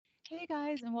Hey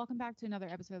guys, and welcome back to another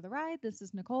episode of The Ride. This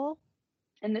is Nicole,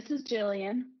 And this is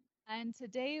Jillian. and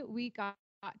today we got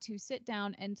to sit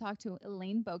down and talk to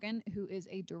Elaine Bogan, who is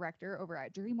a director over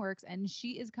at DreamWorks, and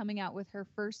she is coming out with her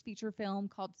first feature film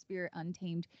called Spirit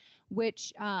Untamed,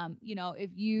 which, if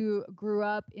you grew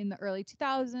up in the early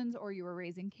 2000s or you were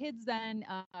raising kids then,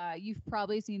 you've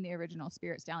probably seen the original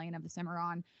Spirit Stallion of the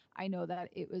Cimarron. I know that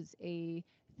it was a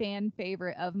fan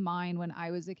favorite of mine when I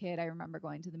was a kid. I remember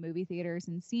going to the movie theaters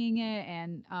and seeing it,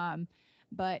 and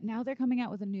but now they're coming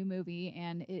out with a new movie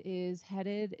and it is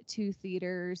headed to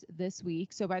theaters this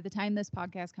week. So by the time this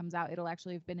podcast comes out, it'll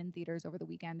actually have been in theaters over the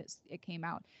weekend. It came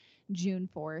out June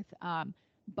 4th.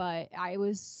 But I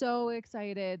was so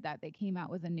excited that they came out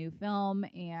with a new film,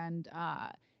 and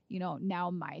now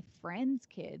my friends'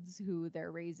 kids who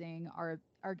they're raising are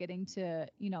getting to,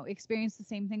 experience the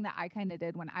same thing that I kind of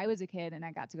did when I was a kid, and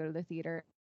I got to go to the theater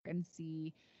and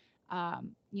see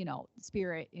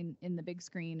Spirit in the big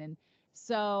screen. And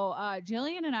so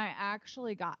Jillian and I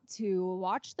actually got to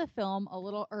watch the film a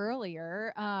little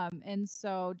earlier. And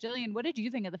so Jillian, what did you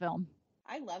think of the film?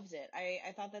 I loved it.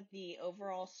 I thought that the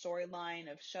overall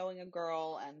storyline of showing a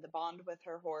girl and the bond with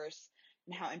her horse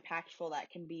and how impactful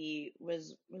that can be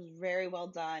was very well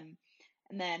done.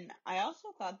 And then I also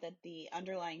thought that the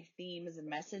underlying themes and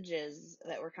messages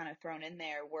that were kind of thrown in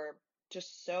there were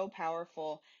just so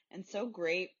powerful and so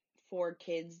great for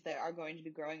kids that are going to be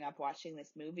growing up watching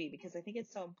this movie, because I think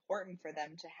it's so important for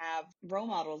them to have role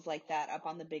models like that up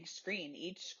on the big screen.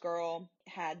 Each girl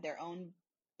had their own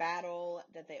battle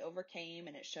that they overcame,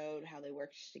 and it showed how they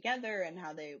worked together and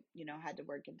how they, had to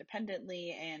work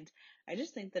independently. And I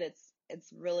just think that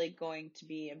it's really going to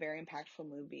be a very impactful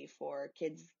movie for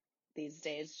kids these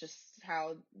days, just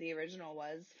how the original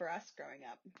was for us growing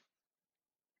up.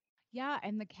 Yeah,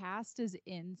 and the cast is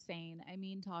insane. I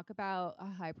mean, talk about a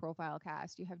high profile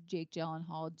cast. You have Jake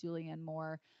Gyllenhaal, Julianne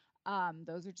Moore.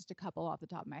 Those are just a couple off the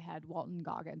top of my head. Walton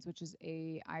Goggins, which is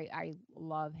I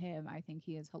love him. I think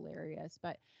he is hilarious.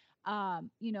 But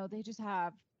they just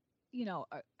have,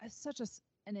 such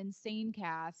an insane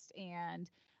cast. And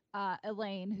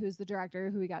Elaine, who's the director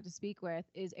who we got to speak with,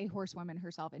 is a horsewoman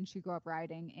herself, and she grew up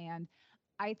riding. And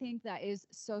I think that is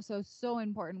so, so, so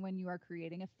important when you are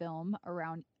creating a film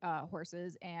around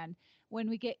horses. And when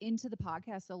we get into the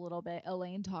podcast a little bit,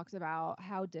 Elaine talks about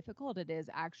how difficult it is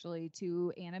actually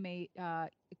to animate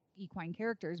equine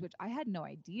characters, which I had no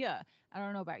idea. I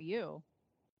don't know about you.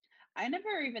 I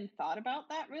never even thought about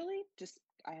that, really. Just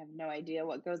I have no idea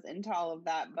what goes into all of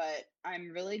that, but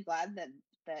I'm really glad that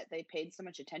they paid so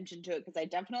much attention to it, because I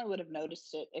definitely would have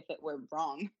noticed it if it were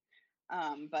wrong.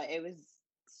 But it was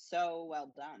so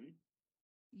well done.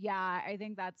 Yeah, I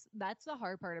think that's the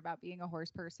hard part about being a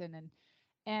horse person,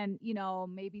 and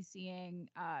maybe seeing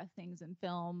things in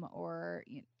film or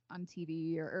on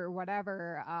TV or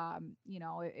whatever.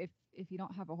 If you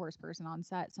don't have a horse person on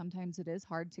set, sometimes it is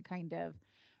hard to kind of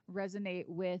resonate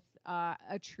with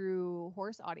a true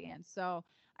horse audience. So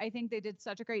I think they did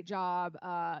such a great job,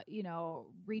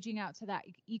 reaching out to that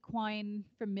equine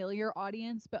familiar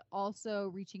audience, but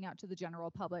also reaching out to the general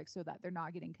public so that they're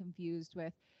not getting confused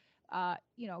with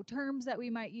terms that we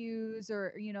might use,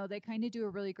 or, they kind of do a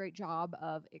really great job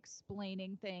of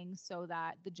explaining things so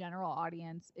that the general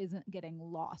audience isn't getting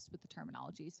lost with the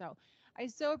terminology. So I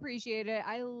so appreciate it.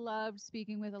 I loved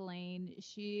speaking with Elaine.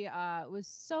 She was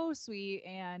so sweet.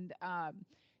 And, I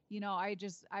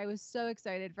was so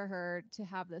excited for her to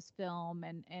have this film,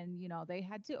 and, they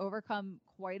had to overcome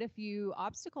quite a few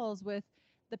obstacles with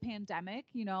the pandemic.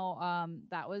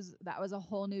 That was a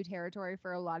whole new territory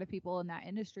for a lot of people in that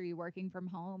industry, working from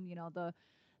home.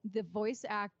 The voice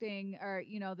acting, or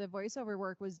the voiceover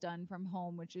work was done from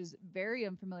home, which is very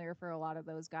unfamiliar for a lot of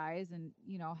those guys. And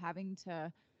having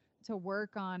to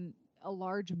work on a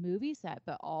large movie set,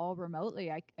 but all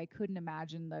remotely, I couldn't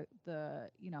imagine the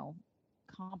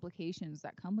complications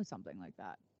that come with something like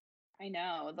that. I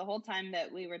know. The whole time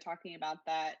that we were talking about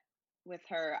that with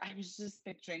her, I was just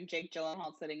picturing Jake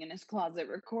Gyllenhaal sitting in his closet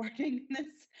recording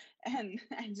this. And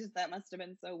that must have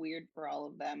been so weird for all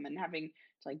of them, and having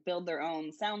to like build their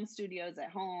own sound studios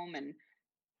at home.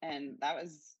 And that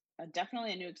was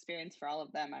definitely a new experience for all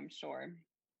of them, I'm sure.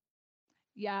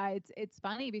 Yeah, it's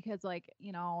funny because, like,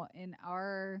 in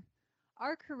our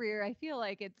career, I feel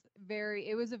like it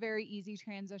was a very easy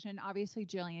transition. Obviously,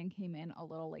 Jillian came in a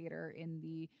little later in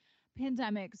the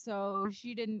pandemic, so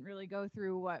she didn't really go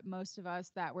through what most of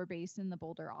us that were based in the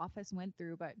Boulder office went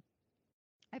through. But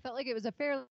I felt like it was a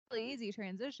fairly easy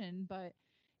transition. But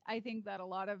I think that a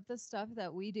lot of the stuff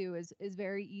that we do is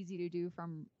very easy to do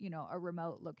from, a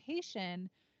remote location.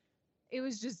 It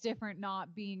was just different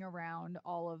not being around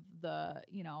all of the,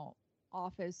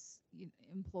 office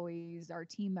employees, our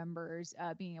team members,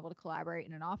 being able to collaborate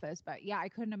in an office. But yeah, I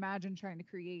couldn't imagine trying to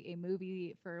create a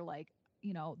movie for like,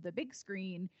 the big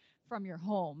screen from your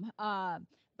home.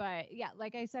 But yeah,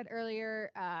 like I said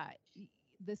earlier,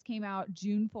 this came out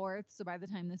June 4th. So by the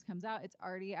time this comes out, it's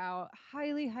already out.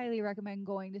 Highly, highly recommend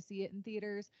going to see it in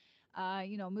theaters.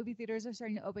 Movie theaters are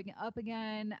starting to open up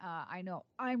again. I know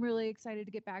I'm really excited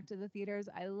to get back to the theaters.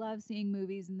 I love seeing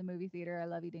movies in the movie theater. I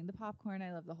love eating the popcorn.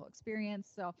 I love the whole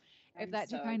experience. So if I'm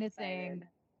that's your so kind of thing, excited.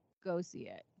 go see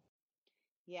it.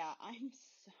 Yeah, I'm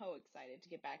so excited to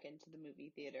get back into the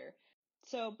movie theater.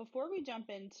 So before we jump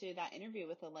into that interview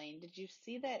with Elaine, did you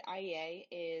see that IEA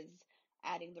is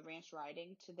adding the ranch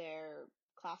riding to their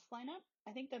class lineup?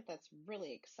 I think that that's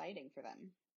really exciting for them.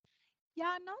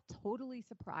 Yeah, I'm not totally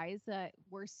surprised that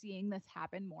we're seeing this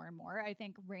happen more and more. I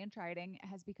think ranch riding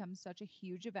has become such a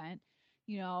huge event,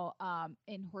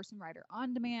 in Horse and Rider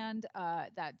On Demand.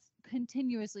 That's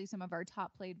continuously some of our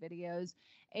top played videos.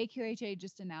 AQHA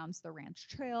just announced the Ranch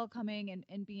Trail coming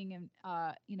and being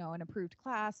an approved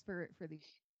class for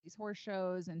these horse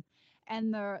shows, and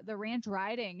the ranch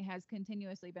riding has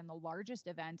continuously been the largest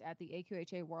event at the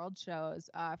AQHA World shows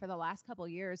for the last couple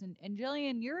years. And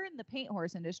Jillian, you're in the paint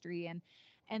horse industry,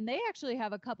 and they actually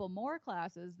have a couple more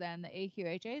classes than the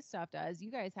AQHA stuff does.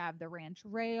 You guys have the Ranch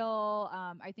Rail.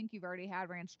 I think you've already had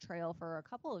Ranch Trail for a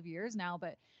couple of years now,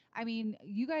 but I mean,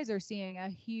 you guys are seeing a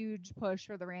huge push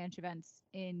for the ranch events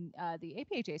in the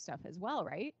APHA stuff as well,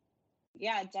 right?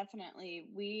 Yeah, definitely.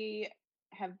 We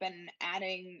have been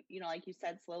adding, like you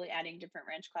said, slowly adding different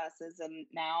ranch classes, and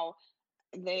now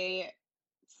they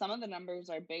some of the numbers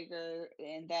are bigger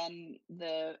and then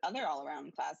the other all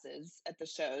around classes at the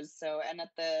shows. So, and at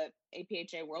the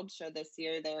APHA World Show this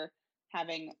year, they're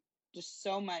having just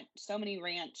so many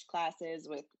ranch classes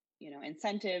with,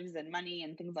 incentives and money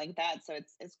and things like that. So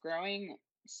it's growing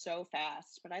so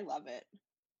fast, but I love it.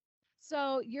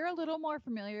 So you're a little more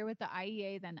familiar with the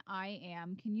IEA than I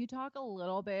am. Can you talk a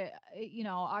little bit,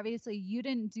 obviously you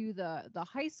didn't do the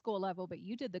high school level, but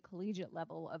you did the collegiate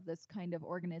level of this kind of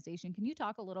organization. Can you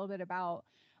talk a little bit about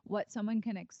what someone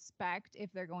can expect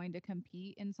if they're going to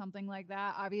compete in something like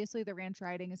that? Obviously the ranch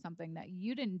riding is something that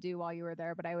you didn't do while you were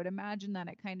there, but I would imagine that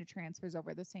it kind of transfers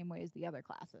over the same way as the other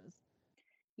classes.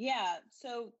 Yeah,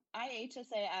 so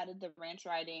IHSA added the ranch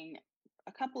riding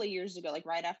a couple of years ago, like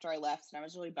right after I left, and I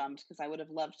was really bummed because I would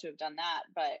have loved to have done that.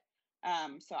 But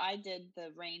so I did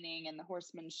the reining and the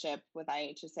horsemanship with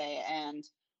IHSA, and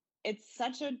it's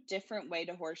such a different way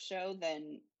to horse show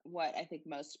than what I think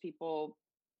most people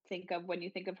think of when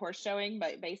you think of horse showing.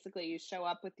 But basically, you show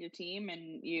up with your team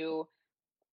and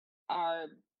are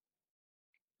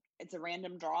it's a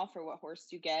random draw for what horse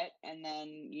you get, and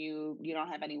then you don't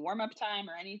have any warm-up time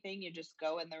or anything. You just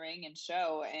go in the ring and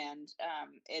show, and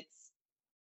it's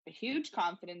a huge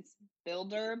confidence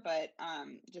builder, but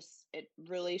just it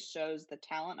really shows the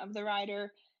talent of the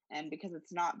rider. And because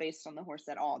it's not based on the horse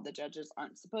at all, the judges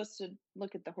aren't supposed to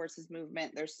look at the horse's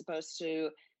movement. They're supposed to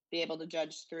be able to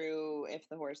judge through if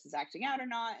the horse is acting out or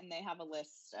not, and they have a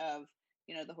list of,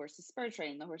 the horse is spur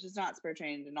trained, the horse is not spur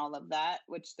trained, and all of that,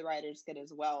 which the riders get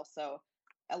as well. So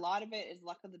a lot of it is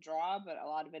luck of the draw, but a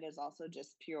lot of it is also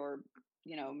just pure,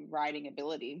 riding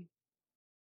ability.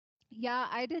 Yeah,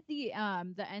 I did the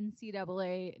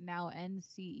NCAA, now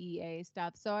NCEA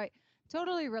stuff. So I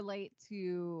totally relate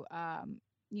to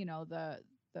the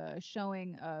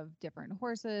showing of different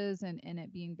horses and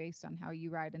it being based on how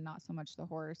you ride and not so much the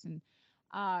horse. And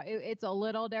it's a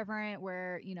little different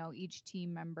where, each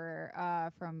team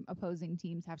member from opposing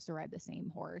teams has to ride the same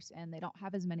horse and they don't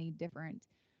have as many different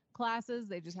classes.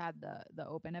 They just had the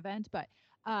open event. But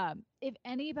if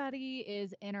anybody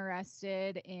is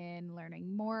interested in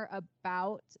learning more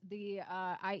about the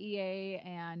IEA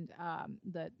and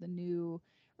the new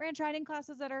ranch riding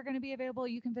classes that are going to be available,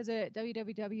 you can visit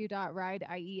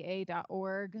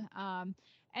www.rideiea.org.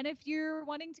 And if you're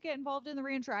wanting to get involved in the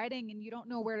ranch riding and you don't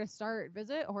know where to start,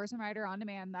 visit Horse and Rider On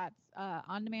Demand. That's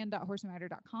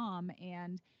ondemand.horseandrider.com.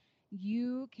 And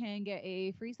you can get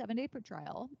a free 7-day per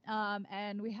trial.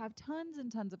 And we have tons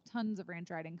and tons of ranch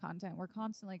riding content. We're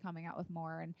constantly coming out with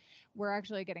more. And we're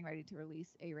actually getting ready to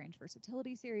release a ranch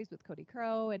versatility series with Cody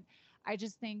Crow. And I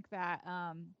just think that,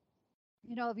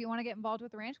 if you want to get involved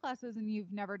with the ranch classes and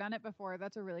you've never done it before,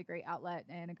 that's a really great outlet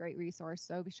and a great resource.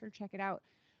 So be sure to check it out.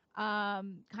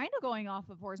 Kind of going off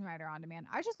of Horse and Rider On Demand,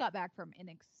 I just got back from an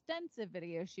extensive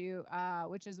video shoot,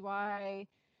 which is why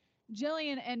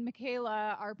Jillian and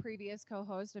Michaela, our previous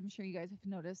co-host, I'm sure you guys have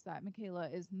noticed that Michaela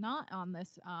is not on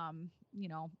this,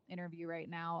 interview right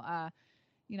now.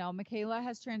 Michaela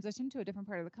has transitioned to a different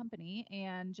part of the company,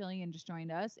 and Jillian just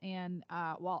joined us. And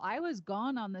while I was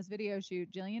gone on this video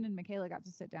shoot, Jillian and Michaela got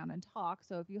to sit down and talk.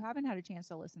 So if you haven't had a chance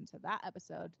to listen to that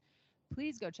episode,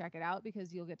 please go check it out,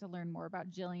 because you'll get to learn more about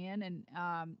Jillian and,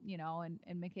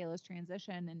 and Michaela's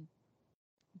transition.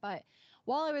 But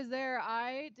while I was there,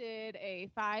 I did a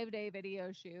 5-day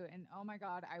video shoot, and oh my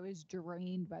God, I was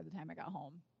drained by the time I got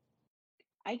home.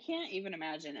 I can't even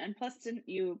imagine. And plus,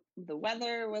 the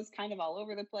weather was kind of all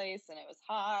over the place and it was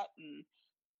hot, and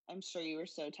I'm sure you were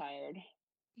so tired.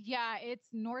 Yeah, it's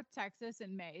North Texas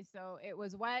in May, so it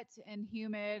was wet and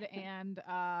humid, and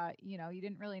you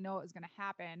didn't really know what was going to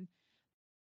happen.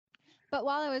 But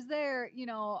while I was there,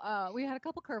 we had a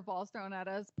couple curveballs thrown at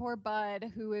us. Poor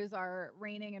Bud, who is our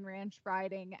reining and ranch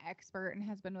riding expert and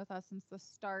has been with us since the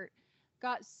start,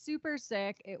 got super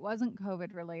sick. It wasn't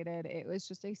COVID related. It was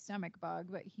just a stomach bug,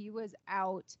 but he was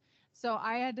out. So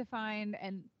I had to find,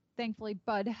 and thankfully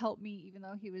Bud helped me, even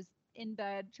though he was in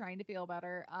bed trying to feel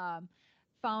better.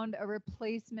 Found a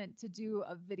replacement to do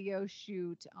a video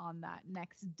shoot on that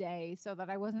next day, so that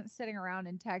I wasn't sitting around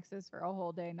in Texas for a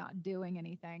whole day not doing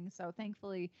anything. So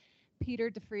thankfully,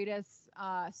 Peter DeFreitas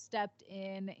stepped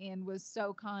in and was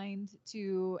so kind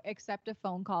to accept a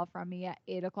phone call from me at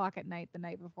 8 o'clock at night the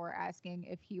night before, asking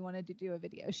if he wanted to do a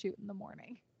video shoot in the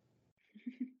morning.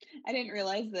 I didn't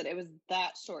realize that it was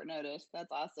that short notice.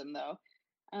 That's awesome, though.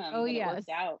 Oh, that yes. It worked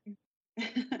out.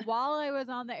 While I was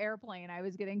on the airplane, I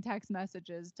was getting text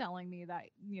messages telling me that,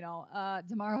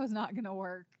 tomorrow's not going to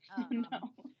work. No.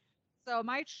 So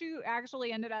my shoot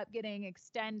actually ended up getting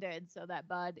extended so that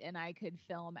Bud and I could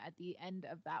film at the end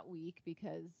of that week,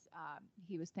 because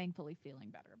he was thankfully feeling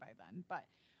better by then. But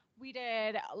we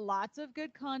did lots of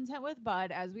good content with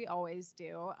Bud, as we always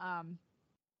do.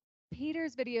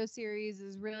 Peter's video series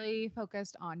is really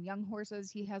focused on young horses.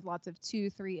 He has lots of 2,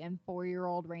 3, and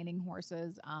 4-year-old reining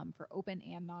horses for open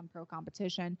and non-pro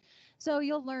competition. So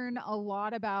you'll learn a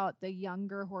lot about the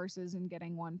younger horses and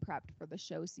getting one prepped for the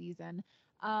show season.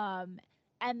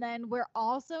 And then we're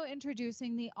also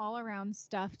introducing the all-around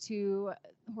stuff to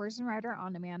Horse and Rider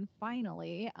On Demand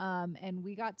finally. And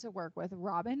we got to work with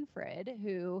Robin Frid,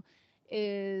 who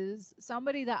is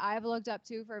somebody that I've looked up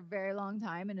to for a very long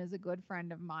time and is a good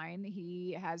friend of mine.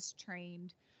 He has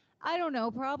trained, I don't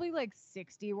know, probably like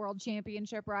 60 world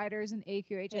championship riders in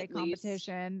AQHA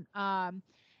competition. On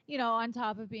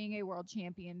top of being a world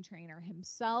champion trainer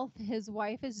himself. His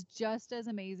wife is just as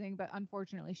amazing, but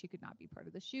unfortunately she could not be part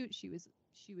of the shoot. She was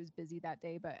busy that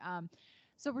day, but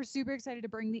so we're super excited to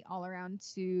bring the all around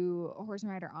to Horse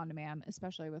and Rider On Demand,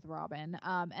 especially with Robin.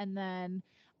 And then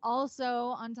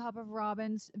also on top of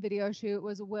Robin's video shoot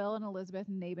was Will and Elizabeth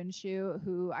Nabenshoot,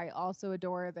 who I also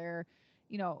adore. They're,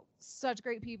 such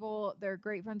great people. They're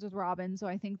great friends with Robin. So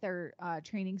I think their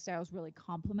training styles really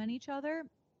complement each other.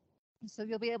 So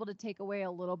you'll be able to take away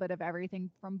a little bit of everything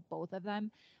from both of them,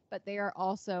 but they are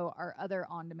also our other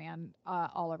on-demand,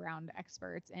 all-around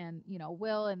experts. And,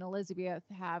 Will and Elizabeth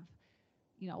have,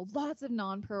 lots of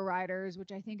non-pro riders,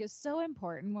 which I think is so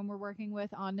important when we're working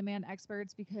with on-demand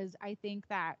experts, because I think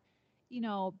that,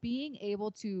 being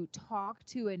able to talk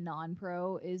to a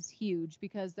non-pro is huge,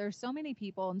 because there's so many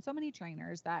people and so many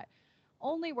trainers that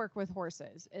only work with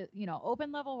horses,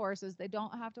 open level horses. They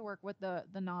don't have to work with the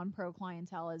non-pro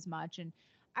clientele as much. And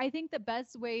I think the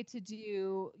best way to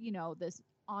do, this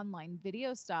online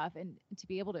video stuff and to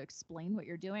be able to explain what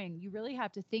you're doing, you really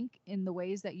have to think in the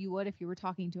ways that you would if you were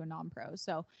talking to a non-pro.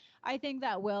 So I think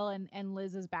that Will and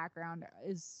Liz's background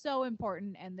is so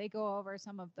important, and they go over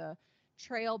some of the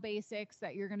trail basics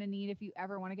that you're going to need if you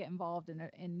ever want to get involved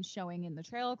in showing in the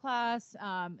trail class.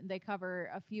 They cover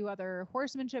a few other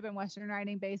horsemanship and Western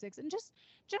riding basics, and just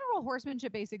general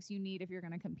horsemanship basics you need if you're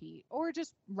going to compete, or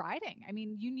just riding. I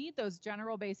mean, you need those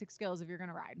general basic skills if you're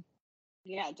going to ride.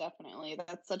 Yeah, definitely.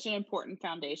 That's such an important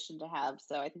foundation to have.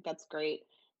 So I think that's great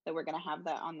that we're going to have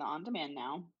that on the on-demand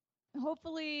now.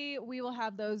 Hopefully we will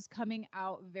have those coming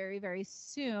out very, very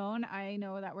soon. I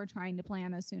know that we're trying to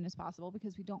plan as soon as possible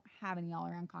because we don't have any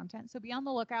all-around content. So be on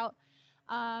the lookout.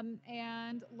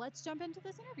 And let's jump into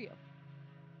this interview.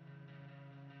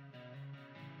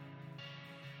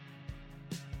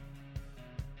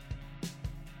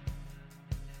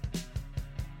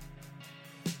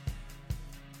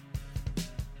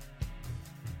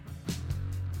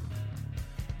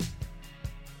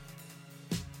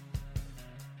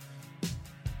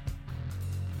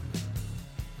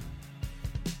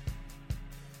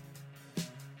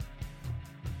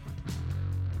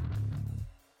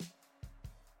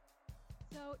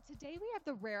 Today, we have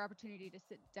the rare opportunity to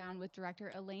sit down with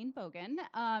director Elaine Bogan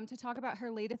to talk about her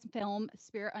latest film,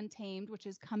 Spirit Untamed, which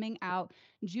is coming out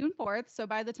June 4th. So,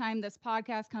 by the time this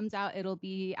podcast comes out, it'll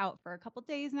be out for a couple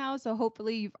days now. So,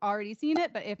 hopefully, you've already seen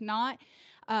it. But if not,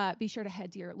 be sure to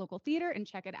head to your local theater and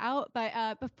check it out.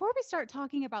 But before we start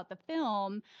talking about the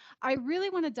film, I really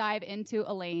want to dive into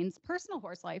Elaine's personal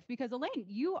horse life because Elaine,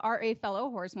 you are a fellow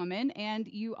horsewoman and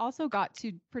you also got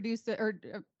to produce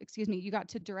excuse me, you got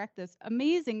to direct this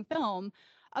amazing film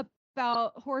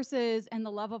about horses and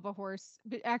the love of a horse,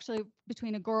 actually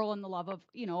between a girl and the love of,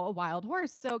 a wild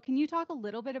horse. So can you talk a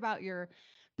little bit about your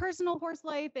personal horse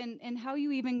life and how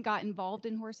you even got involved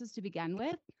in horses to begin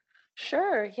with?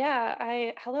 Sure.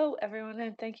 Yeah. Hello everyone,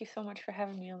 and thank you so much for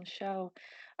having me on the show.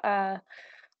 Uh,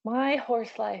 my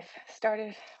horse life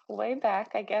started way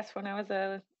back, I guess, when I was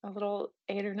a little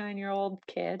 8 or 9 year old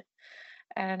kid.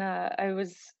 And I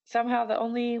was somehow the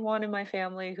only one in my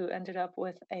family who ended up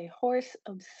with a horse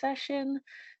obsession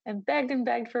and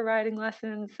begged for riding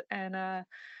lessons. And I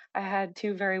had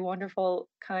two very wonderful,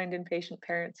 kind, and patient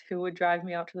parents who would drive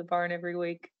me out to the barn every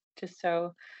week just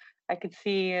so I could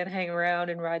see and hang around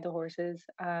and ride the horses.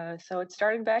 So it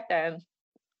started back then,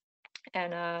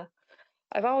 and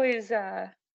I've always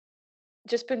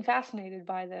just been fascinated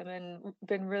by them and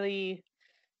been really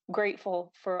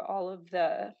grateful for all of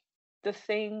the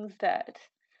things that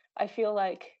I feel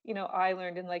like I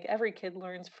learned, and like every kid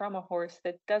learns from a horse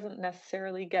that doesn't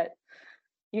necessarily get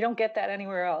you don't get that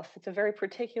anywhere else. It's a very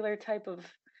particular type of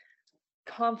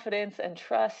confidence and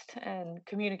trust and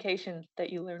communication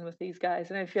that you learn with these guys,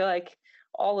 and I feel like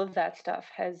all of that stuff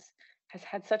has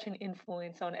had such an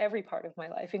influence on every part of my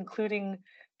life, including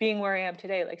being where I am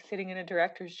today, like sitting in a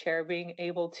director's chair, being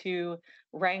able to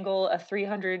wrangle a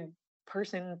 300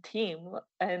 person team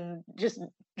and just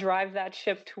drive that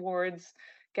ship towards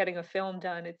getting a film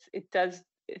done. It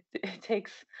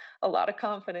takes a lot of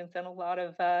confidence and a lot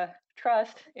of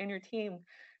trust in your team,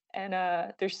 and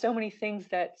there's so many things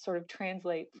that sort of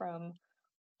translate from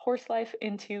horse life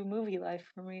into movie life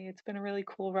for me. It's been a really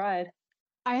cool ride.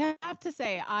 I have to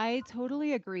say, I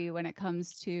totally agree when it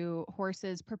comes to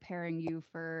horses preparing you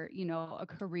for, a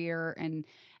career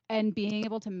and being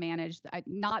able to manage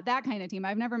not that kind of team.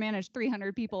 I've never managed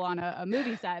 300 people on a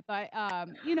movie set, but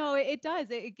it does.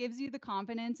 It gives you the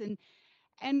confidence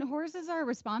and horses are a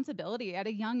responsibility. At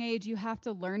a young age, you have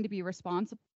to learn to be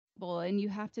responsible and you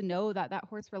have to know that that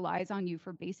horse relies on you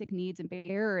for basic needs and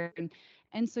behavior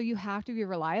and so you have to be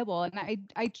reliable. And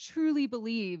I truly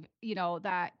believe,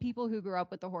 that people who grew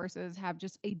up with the horses have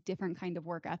just a different kind of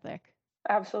work ethic.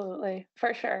 Absolutely,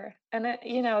 for sure. And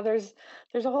there's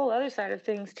a whole other side of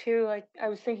things too. Like I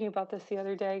was thinking about this the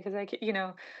other day because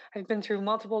I've been through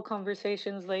multiple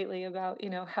conversations lately about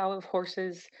how have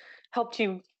horses helped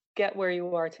you get where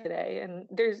you are today. And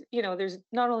there's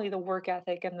not only the work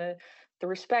ethic and the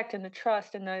respect and the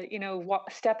trust and the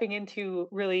stepping into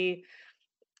really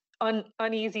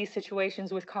uneasy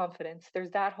situations with confidence.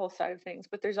 There's that whole side of things,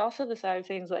 but there's also the side of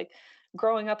things like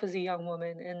growing up as a young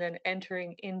woman and then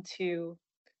entering into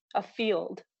a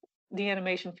field, the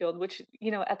animation field, which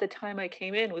at the time I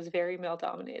came in was very male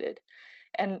dominated.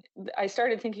 And I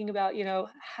started thinking about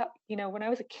how when I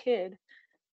was a kid,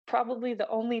 probably the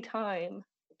only time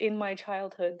in my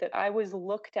childhood that I was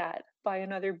looked at by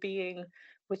another being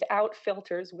without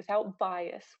filters, without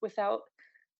bias, without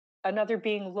another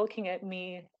being looking at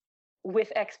me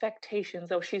with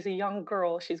expectations. Oh, she's a young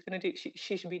girl, she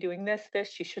should be doing this,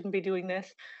 she shouldn't be doing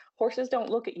this. Horses don't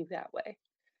look at you that way.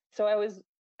 So I was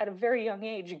at a very young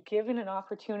age given an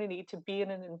opportunity to be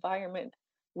in an environment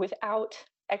without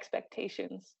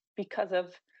expectations because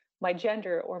of my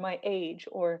gender or my age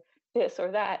or this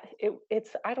or that.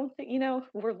 It's I don't think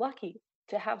we're lucky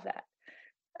to have that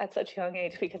at such a young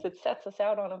age because it sets us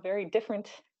out on a very different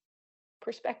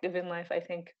perspective in life, I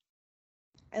think.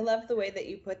 I love the way that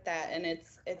you put that, and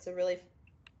it's a really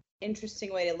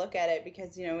interesting way to look at it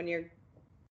because when you're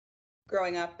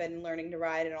growing up and learning to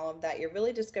ride and all of that, you're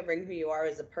really discovering who you are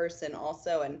as a person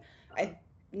also. And I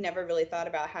never really thought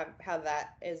about how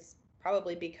that is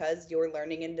probably because you're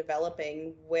learning and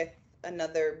developing with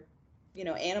another,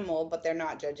 animal, but they're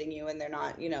not judging you and they're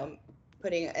not,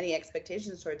 putting any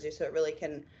expectations towards you. So it really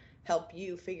can help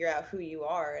you figure out who you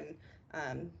are. And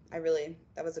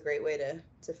that was a great way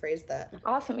to phrase that.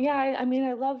 Awesome. Yeah, I mean,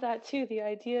 I love that too. The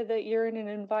idea that you're in an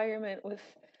environment with,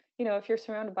 if you're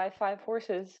surrounded by five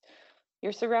horses,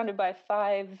 you're surrounded by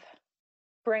five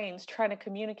brains trying to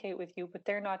communicate with you, but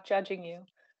they're not judging you.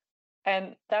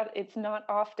 And that it's not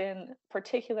often,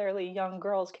 particularly young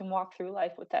girls can walk through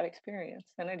life with that experience.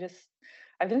 And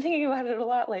I've been thinking about it a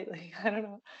lot lately. I don't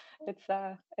know. It's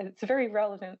a very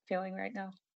relevant feeling right now.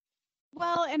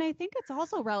 Well, and I think it's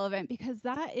also relevant because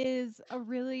that is a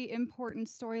really important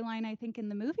storyline, I think, in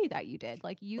the movie that you did.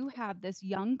 Like, you have this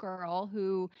young girl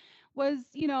who was,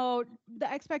 the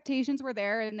expectations were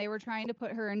there and they were trying to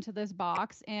put her into this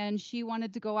box, and she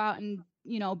wanted to go out and,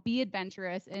 be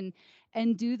adventurous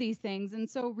and do these things. And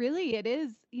so really it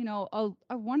is, a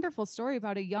wonderful story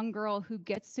about a young girl who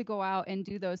gets to go out and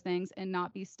do those things and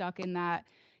not be stuck in that,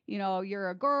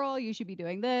 you're a girl, you should be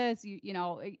doing this,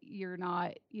 you're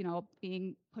not,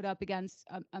 being put up against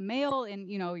a male in,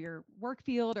 your work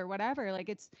field or whatever.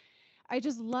 Like, I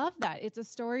just love that. It's a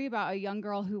story about a young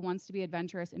girl who wants to be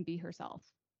adventurous and be herself.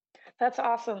 That's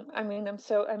awesome. I mean, I'm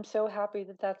so happy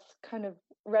that that's kind of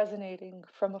resonating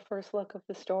from a first look of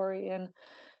the story. And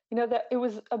that it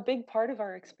was a big part of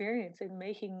our experience in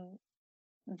making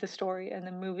the story and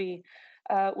the movie,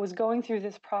 was going through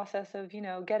this process of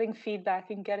getting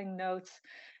feedback and getting notes.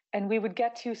 And we would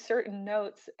get to certain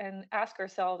notes and ask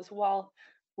ourselves, well,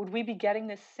 would we be getting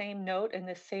this same note and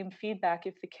this same feedback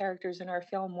if the characters in our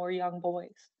film were young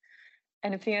boys?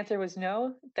 And if the answer was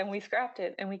no, then we scrapped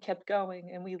it and we kept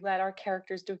going and we let our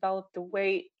characters develop the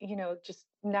way, just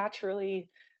naturally,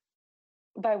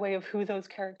 by way of who those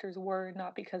characters were,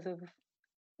 not because of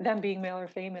them being male or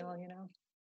female.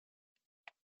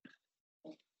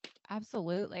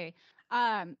 Absolutely.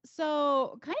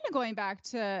 So kind of going back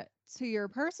to your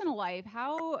personal life,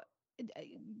 how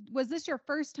was this your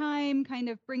first time kind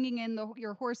of bringing in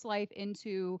your horse life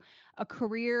into a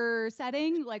career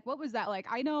setting? Like, what was that like?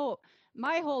 I know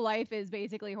my whole life is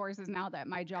basically horses now that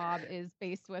my job is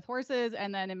based with horses,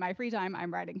 and then in my free time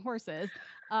I'm riding horses.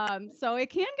 So it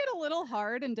can get a little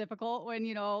hard and difficult when,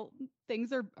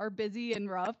 things are busy and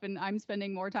rough and I'm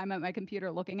spending more time at my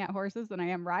computer looking at horses than I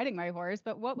am riding my horse.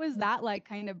 But what was that like,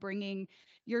 kind of bringing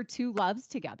your two loves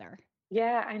together?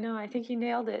 Yeah, I know. I think you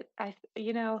nailed it.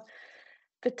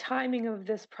 The timing of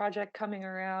this project coming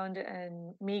around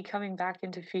and me coming back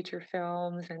into feature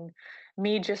films and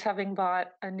me just having bought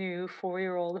a new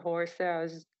 4-year-old horse that I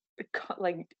was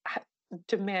like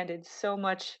demanded so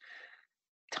much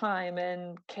time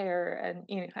and care.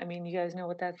 And I mean, you guys know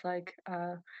what that's like.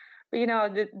 But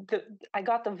I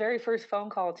got the very first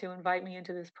phone call to invite me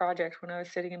into this project when I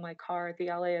was sitting in my car at the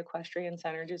LA Equestrian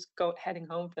Center, just heading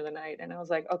home for the night. And I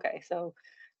was like, okay, so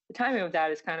the timing of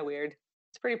that is kind of weird.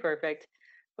 It's pretty perfect.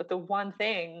 But the one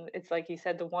thing, it's like you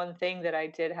said, the one thing that I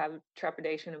did have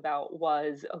trepidation about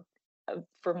was,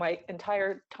 for my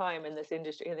entire time in this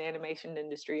industry, in the animation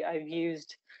industry, I've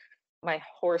used my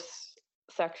horse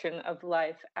section of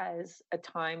life as a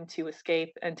time to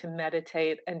escape and to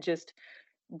meditate and just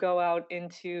go out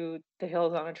into the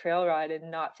hills on a trail ride and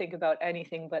not think about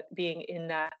anything but being in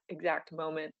that exact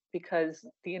moment, because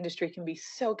the industry can be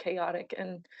so chaotic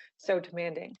and so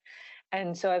demanding.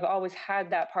 And so I've always had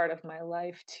that part of my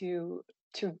life to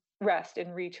rest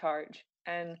and recharge.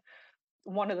 And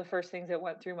one of the first things that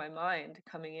went through my mind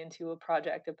coming into a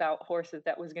project about horses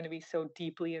that was going to be so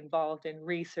deeply involved in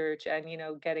research and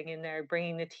getting in there,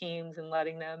 bringing the teams and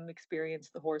letting them experience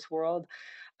the horse world,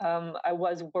 I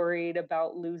was worried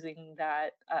about losing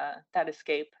that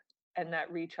escape and that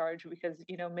recharge, because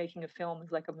making a film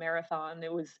is like a marathon.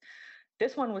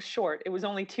 This one was short. It was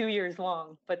only 2 years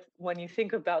long. But when you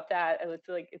think about that, it's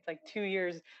like 2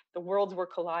 years. The worlds were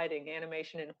colliding.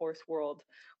 Animation and horse world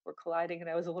were colliding, and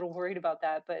I was a little worried about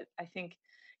that. But I think,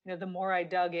 the more I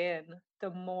dug in,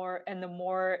 the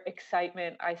more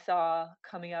excitement I saw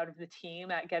coming out of the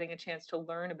team at getting a chance to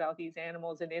learn about these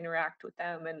animals and interact with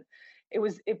them, and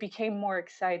it became more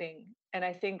exciting. And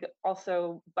I think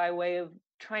also by way of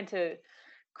trying to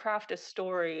craft a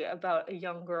story about a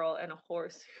young girl and a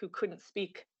horse who couldn't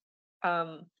speak,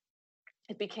 um,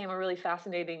 it became a really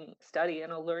fascinating study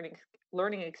and a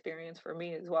learning experience for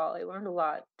me as well. I learned a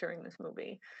lot during this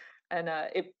movie, and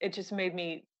it just made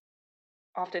me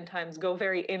oftentimes go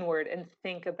very inward and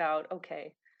think about,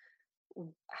 okay,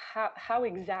 how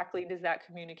exactly does that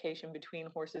communication between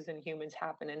horses and humans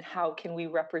happen, and how can we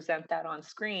represent that on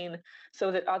screen so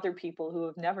that other people who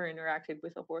have never interacted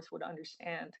with a horse would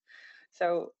understand?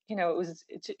 So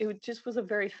it just was a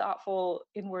very thoughtful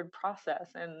inward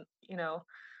process. And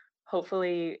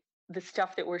hopefully the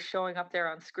stuff that we're showing up there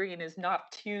on screen is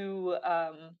not too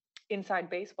inside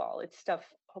baseball. It's stuff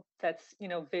that's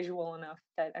visual enough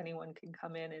that anyone can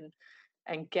come in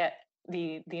and get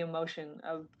the emotion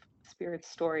of Spirit's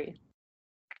story.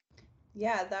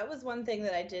 Yeah, that was one thing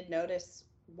that I did notice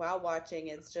while watching,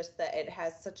 is just that it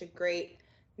has such a great,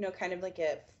 kind of like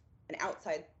an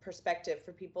outside perspective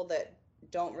for people that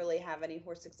don't really have any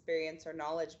horse experience or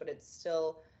knowledge, but it's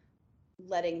still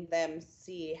letting them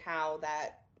see how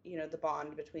that, the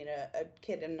bond between a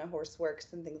kid and a horse works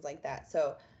and things like that.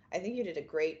 So I think you did a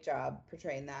great job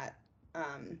portraying that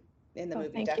um, in the Oh,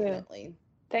 movie, thank you. definitely.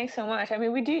 Thanks so much. I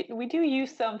mean, we do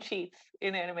use some cheats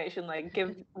in animation, like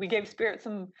we gave Spirit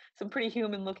some pretty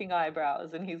human looking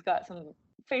eyebrows, and he's got some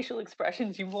facial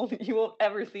expressions you won't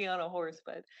ever see on a horse.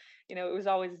 But it was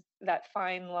always that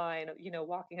fine line of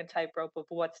walking a tightrope of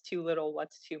what's too little,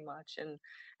 what's too much, and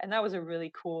that was a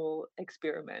really cool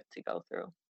experiment to go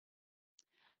through.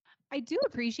 I do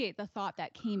appreciate the thought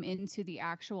that came into the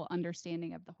actual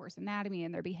understanding of the horse anatomy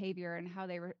and their behavior and how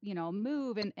they were,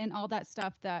 move and all that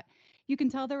stuff, that you can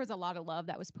tell there was a lot of love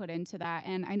that was put into that.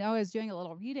 And I know I was doing a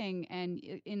little reading,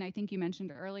 and I think you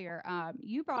mentioned earlier,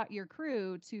 you brought your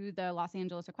crew to the Los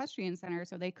Angeles Equestrian Center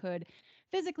so they could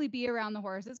physically be around the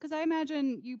horses, because I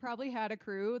imagine you probably had a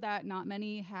crew that not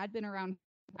many had been around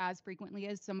as frequently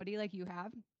as somebody like you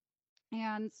have.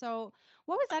 And so,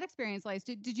 what was that experience like?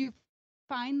 Did you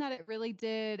find that it really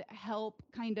did help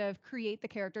kind of create the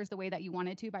characters the way that you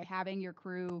wanted to by having your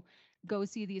crew go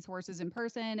see these horses in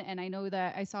person? And I know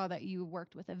that I saw that you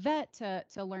worked with a vet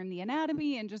to learn the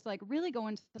anatomy and just like really go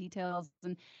into the details.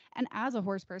 And as a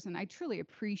horse person, I truly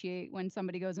appreciate when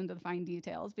somebody goes into the fine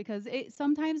details, because it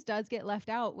sometimes does get left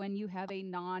out when you have a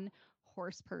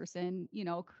non-horse person,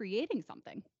 creating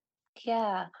something.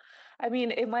 Yeah. I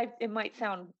mean, it might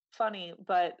sound funny,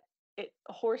 but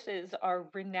horses are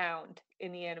renowned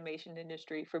in the animation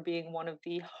industry for being one of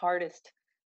the hardest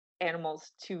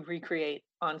animals to recreate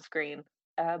on screen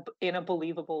in a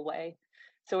believable way.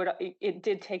 So it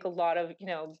did take a lot of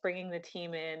bringing the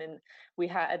team in, and we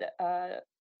had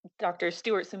Dr.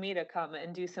 Stuart Samita come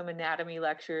and do some anatomy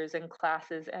lectures and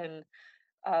classes and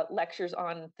lectures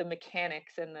on the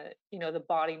mechanics and the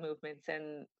body movements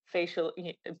and facial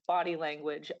body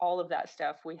language, all of that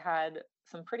stuff. We had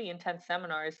some pretty intense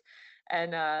seminars,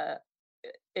 and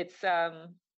it's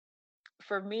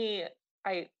for me,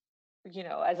 I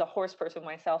as a horse person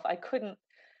myself, I couldn't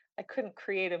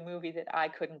create a movie that I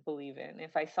couldn't believe in.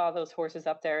 If I saw those horses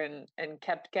up there and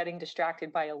kept getting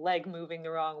distracted by a leg moving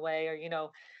the wrong way, or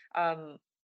um,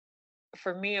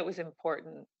 for me it was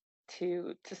important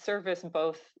to service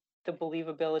both the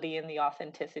believability and the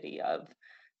authenticity of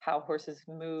how horses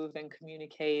move and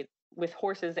communicate with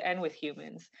horses and with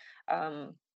humans.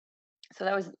 Um,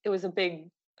 so it was a big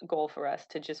goal for us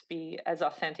to just be as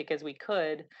authentic as we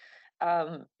could,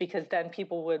 because then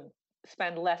people would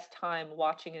spend less time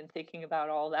watching and thinking about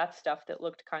all that stuff that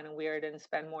looked kind of weird and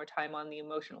spend more time on the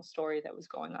emotional story that was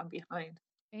going on behind.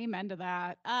 Amen to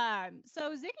that.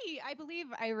 So Ziggy, I believe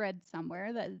I read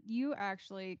somewhere that you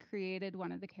actually created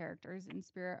one of the characters in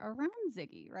spirit around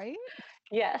Ziggy, right?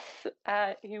 Yes,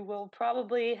 you will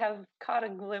probably have caught a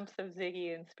glimpse of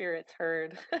Ziggy in Spirit's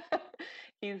Herd.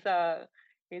 He's a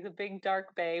he's a big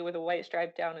dark bay with a white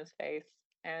stripe down his face,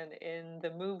 and in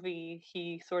the movie,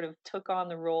 he sort of took on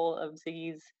the role of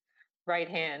Ziggy's right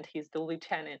hand. He's the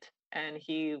lieutenant, and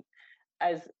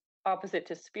as opposite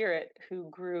to Spirit, who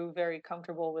grew very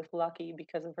comfortable with Lucky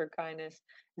because of her kindness,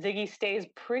 Ziggy stays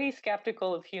pretty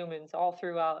skeptical of humans all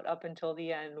throughout up until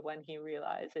the end when he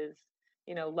realizes,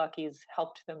 Lucky's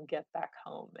helped them get back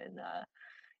home. And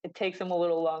it takes him a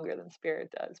little longer than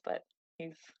Spirit does, but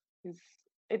he's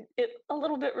it a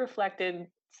little bit reflected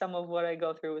some of what I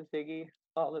go through with Ziggy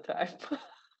all the time.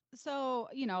 So,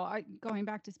 going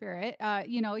back to Spirit,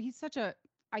 he's such a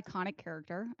iconic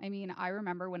character. I mean, I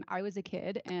remember when I was a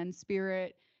kid and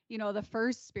Spirit, the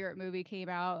first Spirit movie came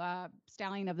out,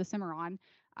 Stallion of the Cimarron.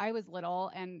 I was little,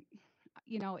 and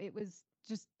it was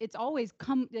just, it's always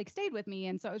come like stayed with me.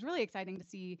 And so it was really exciting to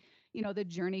see, the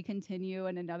journey continue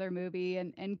in another movie.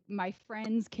 And my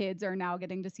friends' kids are now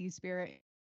getting to see Spirit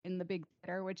in the big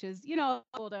theater, which is,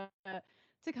 cool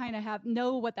to kind of have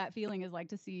know what that feeling is like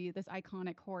to see this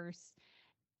iconic horse,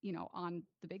 on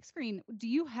the big screen. Do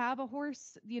you have a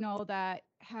horse, that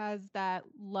has that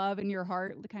love in your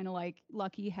heart, kind of like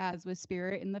Lucky has with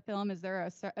Spirit in the film? Is there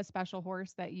a special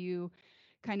horse that you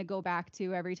kind of go back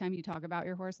to every time you talk about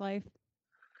your horse life?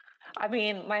 I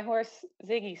mean, my horse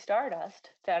Ziggy Stardust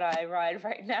that I ride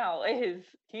right now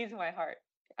he's my heart.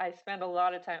 I spend a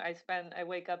lot of time. I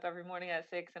wake up every morning at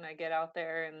 6 and I get out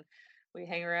there and we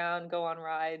hang around, go on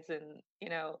rides, and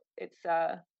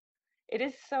it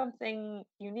is something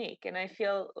unique. And I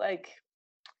feel like,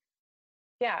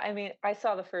 yeah, I mean, I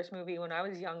saw the first movie when I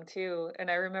was young too,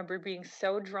 and I remember being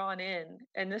so drawn in.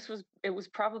 And it was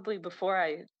probably before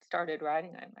I started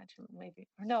riding, I imagine, maybe.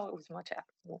 Or no, it was much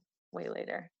after, way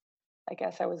later. I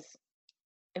guess I was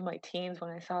in my teens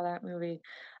when I saw that movie.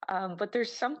 But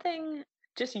there's something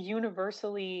just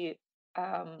universally,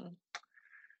 um,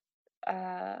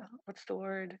 what's the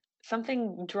word?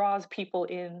 Something draws people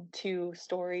into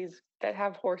stories that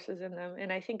have horses in them,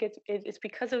 and I think it's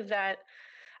because of that.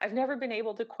 I've never been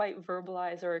able to quite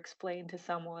verbalize or explain to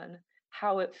someone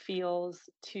how it feels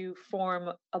to form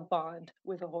a bond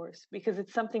with a horse because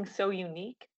it's something so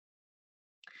unique.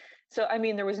 So, I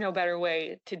mean, there was no better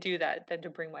way to do that than to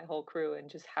bring my whole crew and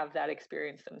just have that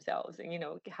experience themselves. And,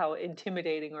 how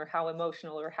intimidating or how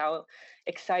emotional or how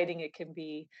exciting it can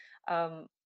be. Um,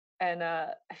 and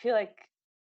I feel like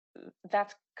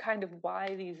that's kind of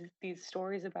why these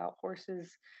stories about horses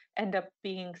end up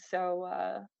being so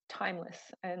timeless,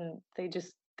 and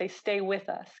they stay with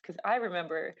us because I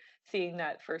remember seeing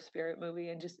that first Spirit movie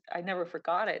and just I never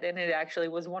forgot it, and it actually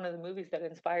was one of the movies that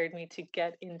inspired me to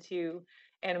get into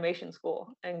animation school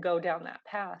and go down that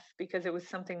path because it was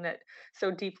something that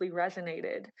so deeply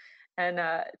resonated. And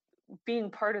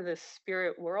being part of this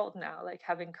Spirit world now, like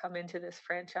having come into this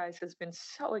franchise, has been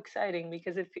so exciting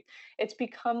because it's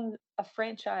become a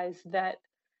franchise that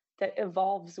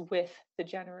evolves with the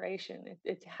generation.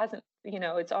 It hasn't,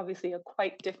 it's obviously a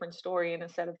quite different story and a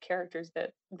set of characters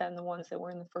than the ones that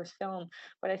were in the first film.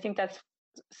 But I think that's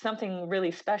something really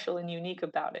special and unique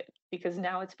about it because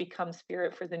now it's become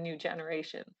Spirit for the new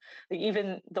generation. Like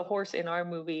even the horse in our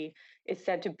movie is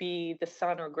said to be the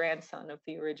son or grandson of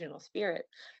the original Spirit.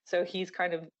 So he's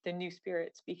kind of the new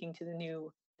Spirit speaking to the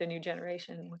new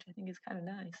generation, which I think is kind of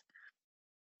nice.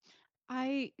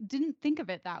 I didn't think of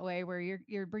it that way where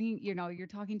you're bringing, you're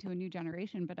talking to a new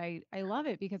generation, but I love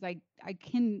it because I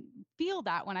can feel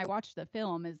that when I watch the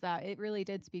film is that it really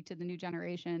did speak to the new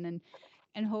generation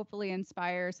and hopefully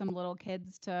inspire some little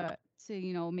kids to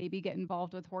maybe get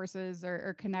involved with horses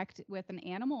or connect with an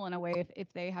animal in a way if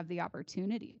they have the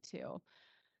opportunity to.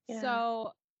 Yeah.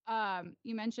 So,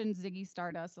 you mentioned Ziggy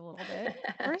Stardust a little bit.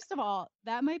 First of all,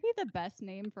 that might be the best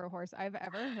name for a horse I've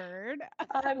ever heard.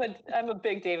 I'm a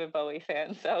big David Bowie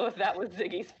fan, so that was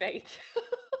Ziggy's fate.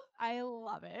 I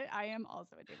love it. I am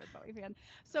also a David Bowie fan.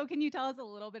 So, can you tell us a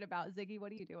little bit about Ziggy? What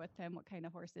do you do with him? What kind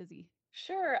of horse is he?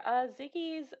 Sure.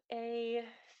 Ziggy's a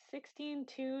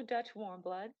 16-2 Dutch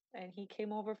warmblood, and he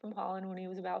came over from Holland when he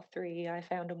was about 3. I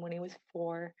found him when he was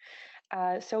 4.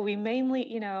 So we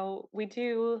mainly, we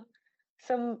do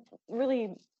some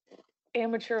really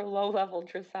amateur low-level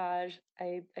dressage.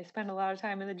 I spend a lot of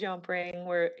time in the jump ring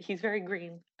where he's very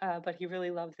green, but he really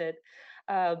loves it.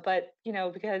 But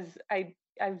because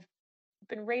I've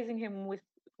been raising him with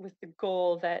the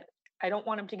goal that I don't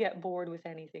want him to get bored with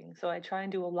anything. So I try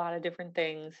and do a lot of different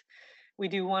things. We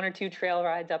do 1 or 2 trail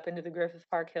rides up into the Griffith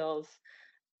Park Hills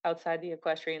outside the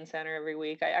equestrian center every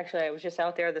week. I was just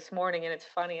out there this morning and it's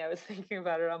funny. I was thinking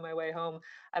about it on my way home.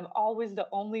 I'm always the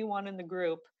only one in the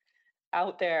group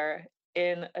out there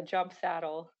in a jump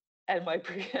saddle and my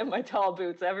and my tall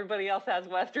boots. Everybody else has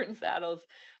Western saddles.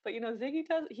 But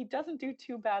Ziggy doesn't do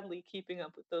too badly keeping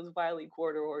up with those wily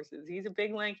quarter horses. He's a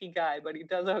big lanky guy, but he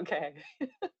does okay.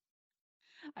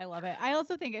 I love it. I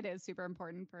also think it is super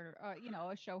important for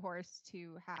a show horse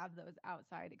to have those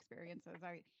outside experiences.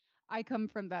 I come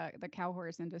from the cow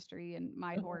horse industry, and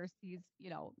my horse,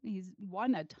 he's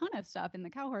won a ton of stuff in the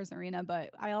cow horse arena, but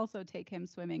I also take him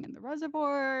swimming in the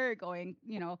reservoir, going,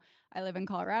 I live in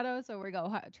Colorado, so we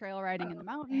go trail riding in the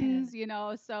mountains,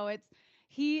 so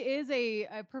he is a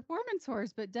performance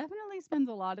horse, but definitely spends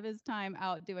a lot of his time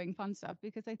out doing fun stuff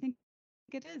because I think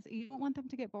it is. You don't want them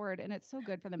to get bored, and it's so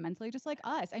good for them mentally, just like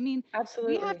us. I mean, we have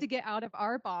Absolutely. to get out of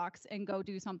our box and go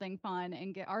do something fun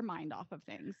and get our mind off of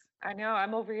things. I know.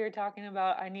 I'm over here talking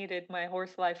about I needed my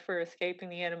horse life for escaping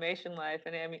the animation life,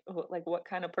 and I mean, like, what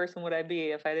kind of person would I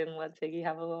be if I didn't let Ziggy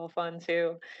have a little fun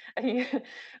too? I mean,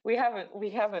 we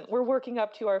haven't. We're working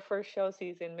up to our first show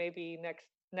season, maybe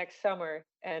next summer,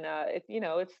 and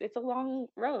it's a long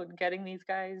road getting these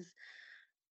guys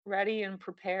ready and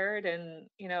prepared, and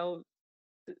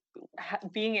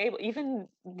being able, even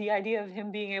the idea of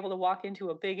him being able to walk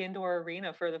into a big indoor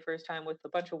arena for the first time with a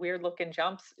bunch of weird looking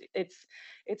jumps, it's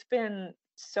been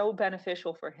so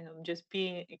beneficial for him just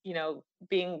being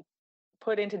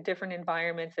put into different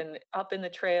environments and up in the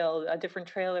trail, a different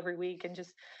trail every week, and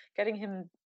just getting him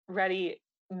ready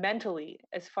mentally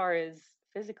as far as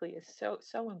physically is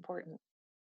so important.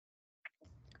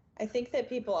 I think that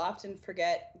people often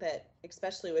forget that,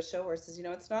 especially with show horses,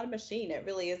 it's not a machine. It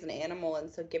really is an animal,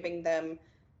 and so giving them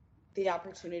the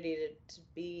opportunity to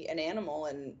be an animal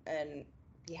and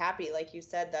be happy, like you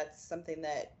said, that's something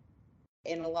that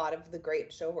in a lot of the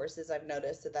great show horses I've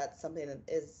noticed that's something that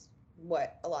is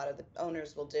what a lot of the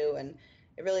owners will do, and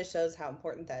it really shows how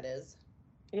important that is.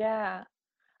 Yeah,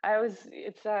 I was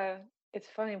it's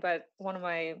funny, but one of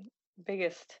my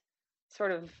biggest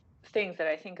sort of things that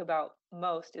I think about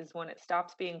most is when it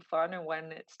stops being fun or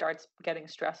when it starts getting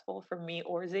stressful for me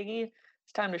or Ziggy.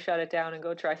 It's time to shut it down and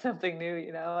go try something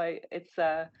new, it's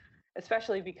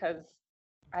especially because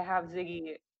I have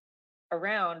Ziggy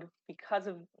around because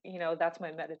of, that's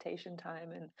my meditation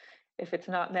time. And if it's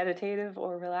not meditative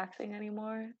or relaxing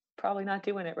anymore, probably not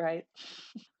doing it right.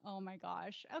 Oh my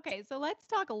gosh. Okay, so let's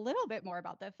talk a little bit more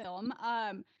about the film.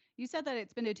 You said that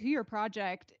it's been a 2-year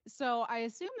project, so I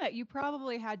assume that you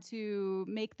probably had to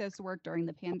make this work during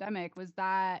the pandemic. Was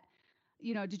that,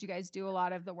 did you guys do a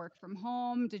lot of the work from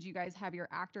home? Did you guys have your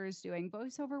actors doing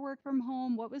voiceover work from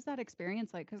home? What was that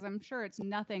experience like? Because I'm sure it's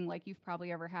nothing like you've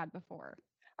probably ever had before.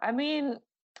 I mean,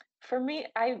 for me,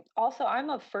 I'm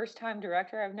a first-time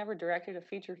director. I've never directed a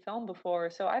feature film before,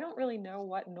 so I don't really know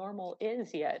what normal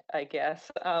is yet, I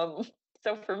guess.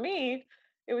 So for me,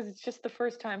 it was just the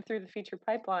first time through the feature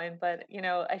pipeline. But,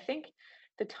 I think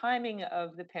the timing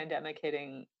of the pandemic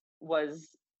hitting was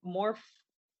more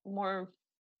more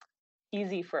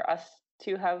easy for us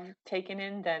to have taken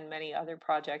in than many other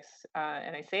projects.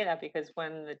 And I say that because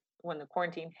when the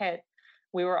quarantine hit,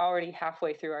 we were already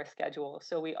halfway through our schedule,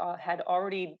 so we all had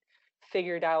already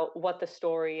figured out what the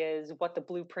story is, what the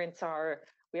blueprints are.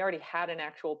 We already had an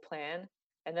actual plan,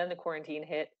 and then the quarantine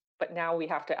hit. But now we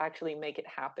have to actually make it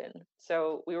happen.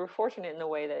 So we were fortunate in the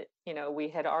way that we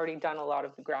had already done a lot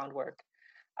of the groundwork.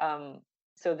 Um,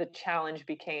 so the challenge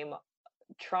became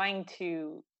trying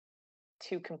to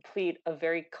complete a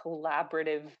very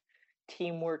collaborative,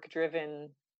 teamwork driven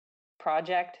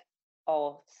project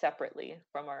all separately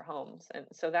from our homes. And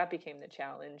so that became the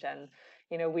challenge. And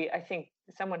I think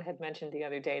someone had mentioned the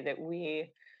other day that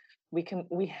we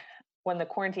when the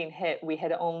quarantine hit, we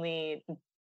had only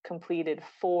completed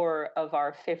 4 of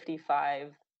our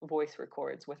 55 voice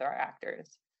records with our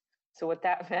actors. So what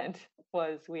that meant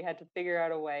was we had to figure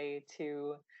out a way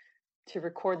to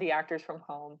record the actors from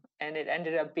home, and it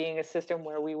ended up being a system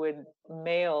where we would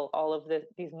mail all of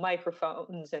these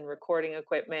microphones and recording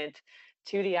equipment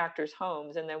to the actors'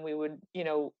 homes, and then we would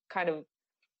kind of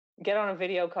get on a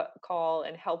video call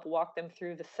and help walk them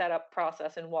through the setup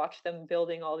process and watch them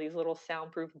building all these little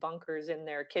soundproof bunkers in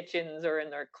their kitchens or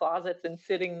in their closets and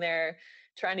sitting there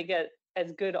trying to get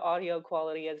as good audio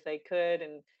quality as they could.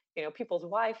 And people's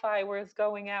Wi-Fi was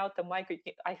going out.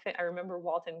 I remember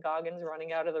Walton Goggins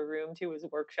running out of the room to his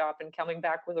workshop and coming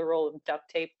back with a roll of duct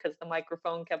tape because the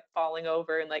microphone kept falling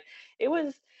over. And like it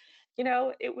was,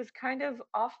 it was kind of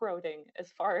off-roading as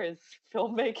far as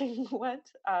filmmaking went.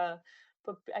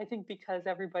 But I think because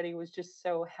everybody was just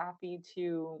so happy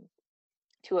to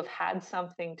have had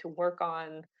something to work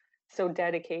on, so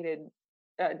dedicated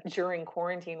during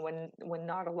quarantine when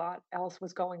not a lot else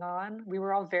was going on. We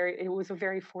were all it was a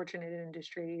very fortunate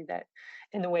industry that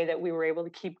in the way that we were able to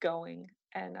keep going.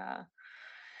 And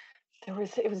it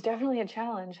was definitely a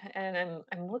challenge. And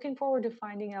I'm looking forward to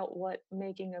finding out what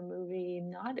making a movie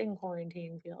not in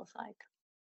quarantine feels like.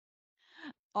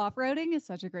 Off-roading is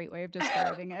such a great way of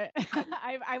describing it.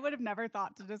 I would have never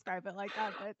thought to describe it like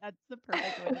that, but that's the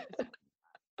perfect way to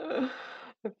describe it.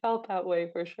 It felt that way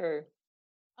for sure.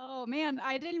 Oh man,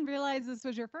 I didn't realize this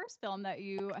was your first film that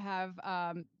you have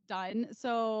done.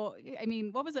 So, I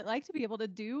mean, what was it like to be able to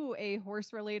do a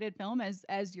horse-related film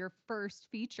as your first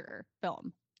feature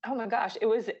film? Oh my gosh, it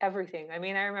was everything. I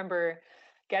mean, I remember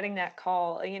getting that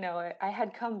call. I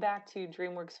had come back to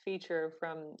DreamWorks Feature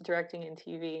from directing in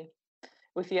TV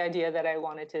with the idea that I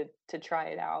wanted to try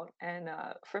it out. And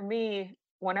for me,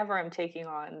 whenever I'm taking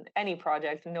on any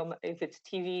project, no, if it's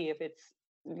TV, if it's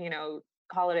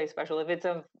holiday special, if it's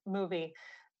a movie,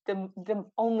 the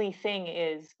only thing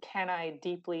is, can I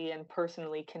deeply and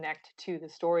personally connect to the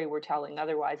story we're telling?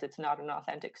 Otherwise, it's not an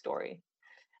authentic story.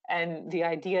 And the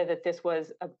idea that this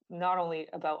was not only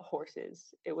about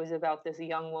horses, it was about this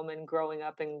young woman growing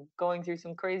up and going through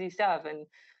some crazy stuff and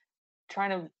trying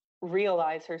to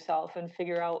realize herself and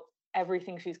figure out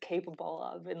everything she's capable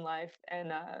of in life.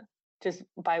 And just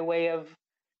by way of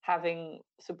having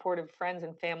supportive friends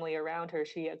and family around her,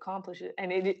 she accomplished it.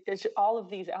 And it's all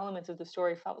of these elements of the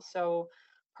story felt so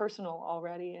personal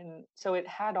already. And so it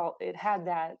had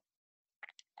that.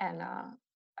 And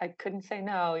I couldn't say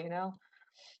no.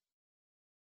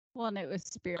 Well, and it was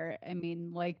Spirit. I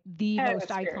mean, like the And it most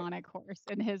was Spirit. iconic horse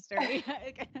in history.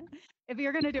 If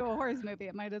you're gonna do a horse movie,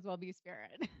 it might as well be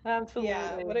Spirit. Absolutely.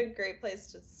 Yeah, what a great place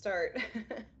to start.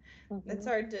 It's Mhm.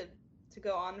 hard to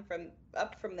go on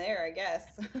from there, I guess.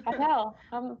 I know.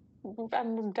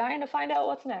 I'm dying to find out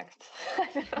what's next.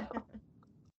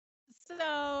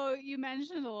 So you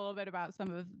mentioned a little bit about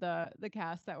some of the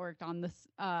cast that worked on this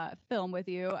film with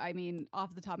you. I mean,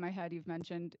 off the top of my head, you've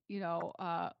mentioned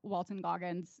Walton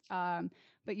Goggins,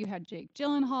 but you had Jake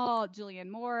Gyllenhaal, Julianne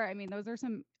Moore. I mean, those are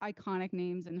some iconic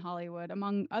names in Hollywood,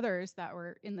 among others that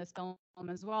were in this film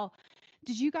as well.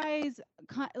 did you guys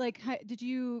did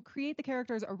you create the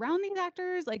characters around these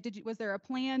actors? Like, was there a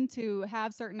plan to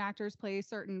have certain actors play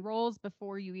certain roles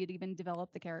before you had even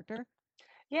developed the character?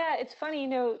 Yeah, it's funny,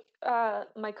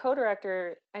 my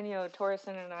co-director, Ennio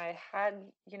Torreson, and I had,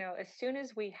 as soon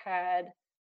as we had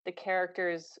the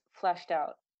characters fleshed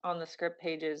out on the script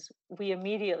pages, we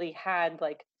immediately had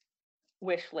like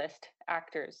wish list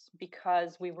actors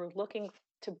because we were looking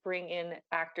to bring in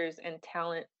actors and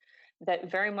talent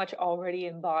that very much already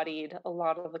embodied a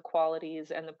lot of the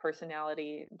qualities and the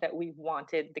personality that we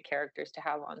wanted the characters to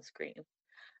have on screen.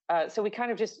 So we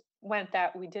kind of just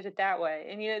we did it that way.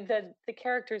 And the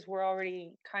characters were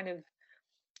already kind of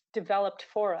developed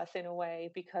for us in a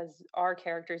way because our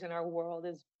characters in our world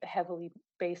is heavily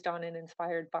based on and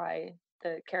inspired by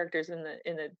the characters in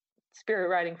the spirit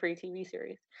riding free TV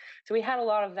series. So we had a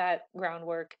lot of that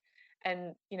groundwork,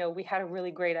 and we had a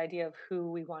really great idea of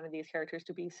who we wanted these characters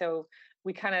to be. So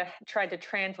we kind of tried to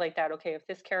translate that. Okay, if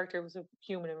this character was a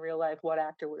human in real life, what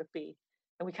actor would it be?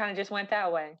 And we kind of just went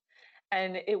that way,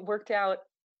 and it worked out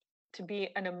to be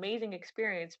an amazing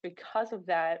experience because of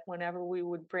that. Whenever we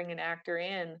would bring an actor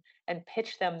in and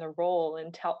pitch them the role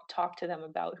and talk to them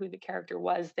about who the character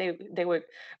was, they would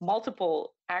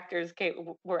multiple actors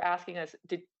were asking us,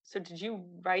 did you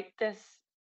write this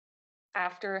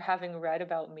after having read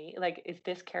about me? Like, is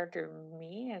this character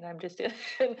me? And I'm just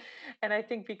and I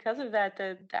think because of that,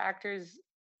 the actors,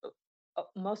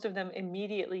 most of them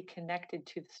immediately connected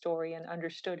to the story and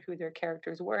understood who their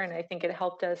characters were. And I think it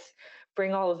helped us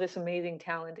bring all of this amazing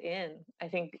talent in. I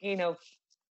think,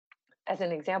 as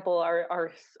an example,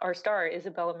 our star,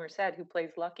 Isabella Merced, who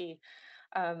plays Lucky,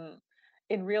 um,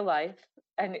 in real life,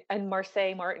 and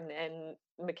Marseille Martin and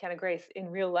McKenna Grace in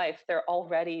real life, they're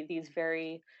already these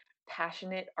very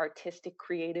passionate, artistic,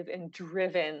 creative, and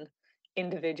driven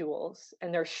individuals,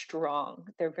 and they're strong.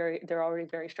 They're already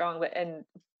very strong. And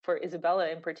for Isabella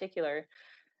in particular,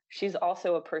 she's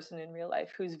also a person in real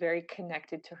life who's very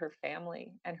connected to her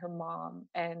family and her mom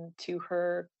and to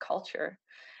her culture.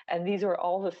 And these are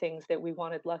all the things that we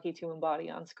wanted Lucky to embody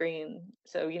on screen.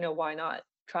 So, why not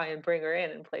try and bring her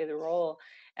in and play the role?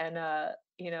 And,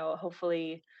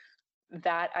 hopefully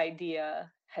that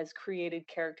idea has created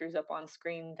characters up on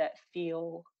screen that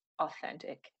feel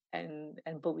authentic and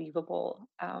believable.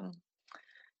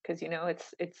 Because,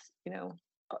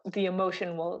 the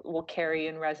emotion will carry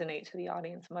and resonate to the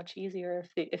audience much easier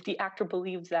if the actor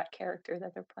believes that character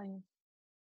that they're playing.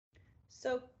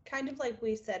 So, kind of like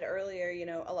we said earlier,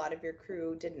 a lot of your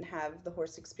crew didn't have the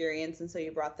horse experience, and so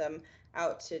you brought them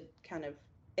out to kind of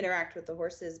interact with the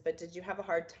horses. But did you have a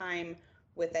hard time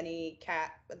with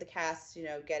with the cast,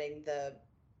 getting the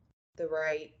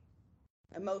right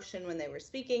emotion when they were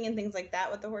speaking and things like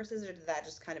that with the horses, or did that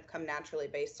just kind of come naturally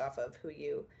based off of who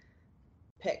you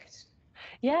picked?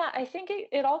 Yeah, I think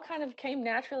it all kind of came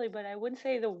naturally, but I would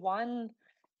say the one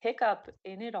hiccup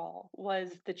in it all was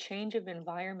the change of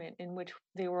environment in which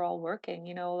they were all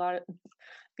working. A lot of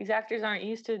these actors aren't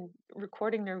used to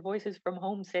recording their voices from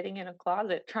home, sitting in a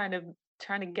closet, trying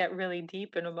to get really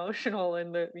deep and emotional,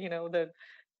 and the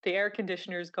air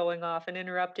conditioners going off and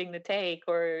interrupting the take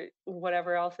or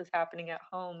whatever else is happening at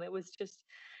home. It was just,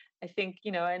 I think,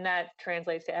 and that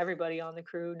translates to everybody on the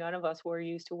crew. None of us were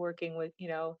used to working with,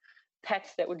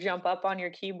 pets that would jump up on your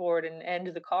keyboard and end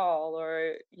the call,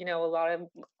 or, a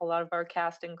lot of our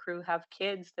cast and crew have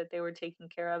kids that they were taking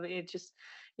care of. It just,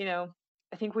 I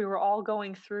think we were all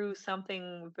going through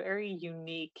something very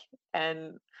unique,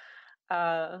 and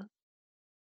uh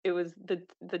it was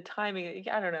the timing.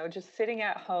 I don't know, just sitting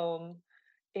at home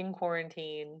in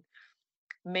quarantine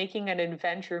making an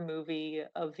adventure movie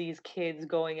of these kids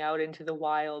going out into the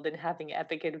wild and having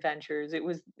epic adventures. It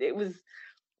was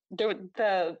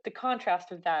the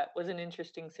contrast of that was an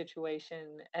interesting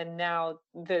situation. And now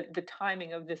the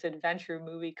timing of this adventure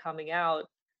movie coming out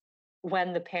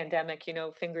when the pandemic,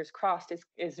 fingers crossed,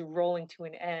 is rolling to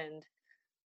an end.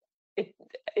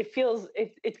 It feels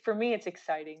it for me, it's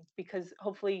exciting because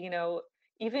hopefully,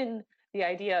 even the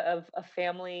idea of a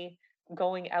family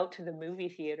going out to the movie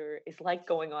theater is like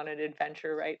going on an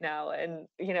adventure right now. And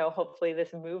hopefully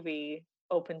this movie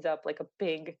opens up like a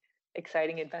big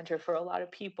exciting adventure for a lot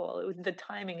of people. It was the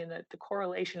timing and the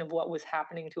correlation of what was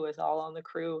happening to us all on the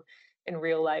crew in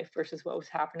real life versus what was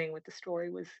happening with the story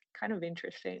was kind of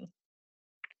interesting.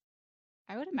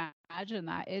 I would imagine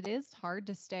that it is hard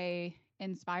to stay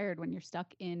inspired when you're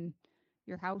stuck in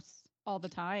your house all the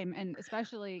time. And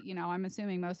especially, I'm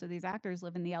assuming most of these actors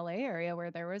live in the LA area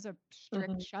where there was a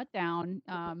strict Hmm. shutdown.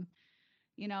 So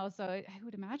I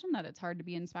would imagine that it's hard to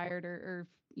be inspired or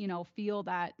feel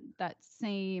that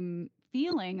same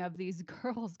feeling of these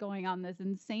girls going on this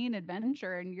insane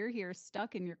adventure and you're here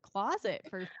stuck in your closet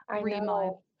for I 3 months.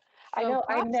 know. I So know.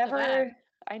 props to them.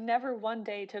 I never one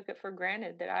day took it for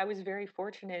granted that I was very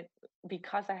fortunate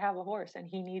because I have a horse and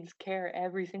he needs care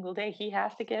every single day. He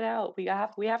has to get out. We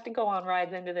have to go on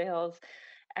rides into the hills,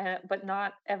 but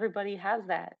not everybody has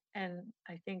that. And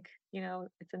I think,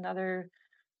 it's another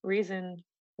reason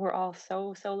we're all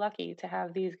so, so lucky to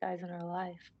have these guys in our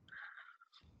life.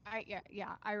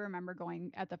 Yeah, I remember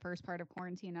going at the first part of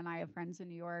quarantine, and I have friends in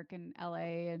New York and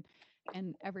LA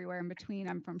and everywhere in between.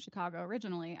 I'm from Chicago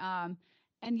originally.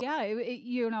 And yeah,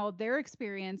 their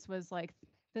experience was like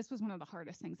this was one of the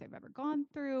hardest things they've ever gone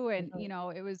through, and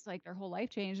Mhm. it was like their whole life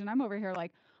changed. And I'm over here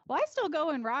like, well, I still go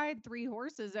and ride 3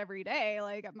 horses every day.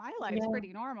 Like my life's Yeah.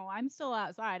 pretty normal. I'm still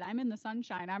outside. I'm in the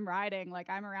sunshine. I'm riding. Like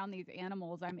I'm around these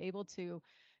animals. I'm able to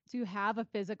have a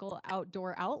physical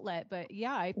outdoor outlet. But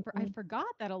yeah, I Mhm. forgot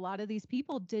that a lot of these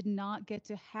people did not get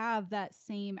to have that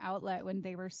same outlet when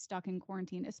they were stuck in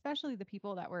quarantine, especially the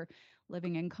people that were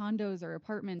living in condos or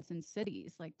apartments in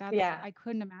cities. Like Yeah, I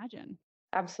couldn't imagine.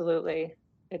 absolutely.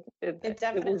 It It was.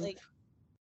 definitely,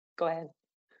 Go ahead.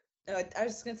 no, I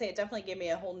was just gonna say it definitely gave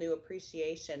me a whole new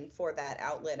appreciation for that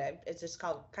outlet. It's just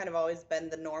kind of always been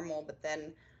the normal, but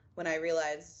then when I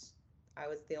realized I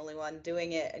was the only one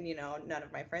doing it, and none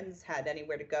of my friends had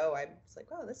anywhere to go, I was like,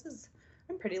 oh,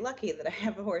 I'm pretty lucky that I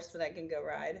have a horse that I can go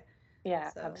ride. Yeah,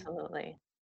 So absolutely.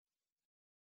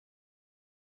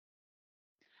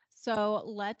 So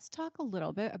let's talk a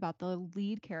little bit about the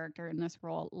lead character in this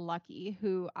role, Lucky,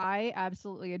 who I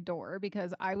absolutely adore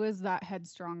because I was that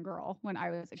headstrong girl when I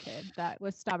was a kid that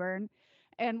was stubborn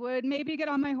and would maybe get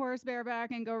on my horse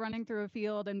bareback and go running through a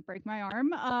field and break my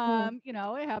arm. Mm.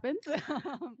 It happens.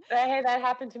 Hey, that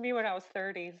happened to me when I was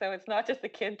 30, so it's not just a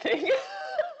kid thing.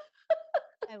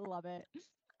 I love it.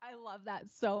 I love that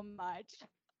so much.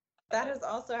 that has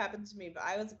also happened to me, but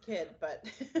I was a kid, but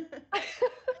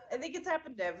I think it's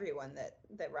happened to everyone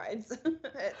that rides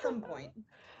at some point.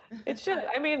 It should.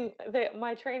 I mean,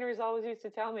 my trainers always used to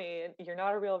tell me, "You're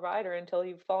not a real rider until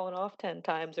you've fallen off 10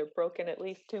 times or broken at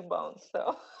least 2 bones."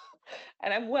 So,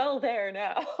 and I'm well there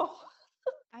now.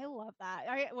 I love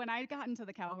that. When I got into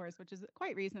the cow horse, which is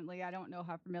quite recently, I don't know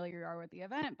how familiar you are with the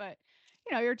event, but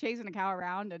you're chasing a cow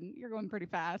around and you're going pretty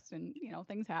fast and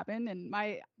things happen and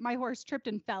my horse tripped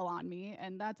and fell on me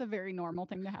and that's a very normal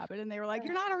thing to happen and they were like,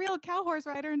 "You're not a real cow horse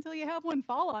rider until you have one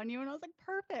fall on you." And I was like,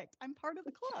 "Perfect. I'm part of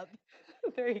the club."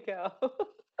 There you go.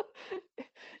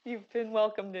 You've been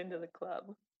welcomed into the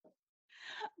club.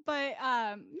 But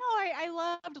no, I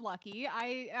loved Lucky.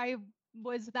 I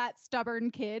was that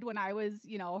stubborn kid when I was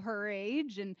her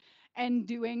age and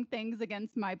doing things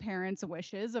against my parents'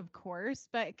 wishes, of course.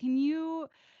 But can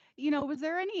was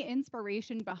there any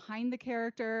inspiration behind the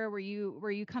character? Were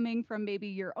you coming from maybe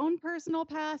your own personal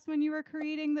past when you were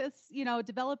creating this,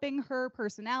 developing her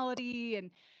personality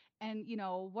and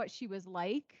what she was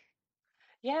like?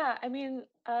 Yeah, I mean,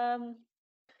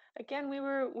 again, we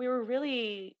were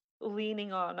really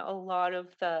leaning on a lot of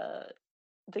the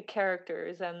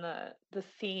characters and the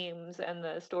themes and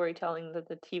the storytelling that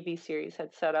the TV series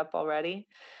had set up already.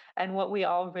 And what we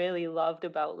all really loved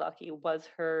about Lucky was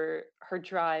her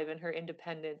drive and her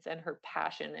independence and her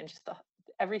passion and just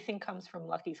everything comes from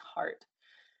Lucky's heart.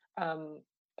 Um,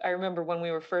 I remember when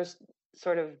we were first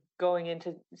sort of going in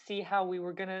to see how we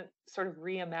were going to sort of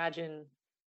reimagine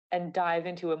and dive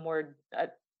into a more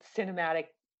cinematic,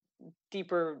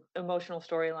 deeper emotional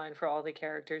storyline for all the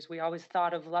characters. We always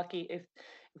thought of Lucky if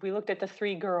we looked at the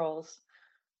three girls,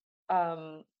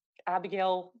 um,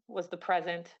 Abigail was the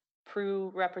present,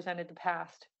 Prue represented the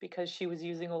past because she was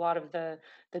using a lot of the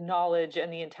knowledge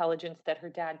and the intelligence that her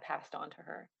dad passed on to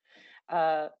her.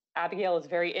 Uh, Abigail is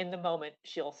very in the moment.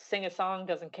 She'll sing a song,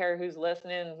 doesn't care who's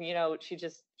listening.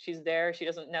 She's there. She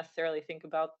doesn't necessarily think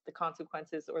about the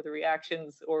consequences or the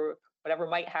reactions or whatever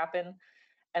might happen.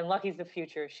 And Lucky's the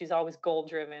future. She's always goal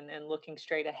driven and looking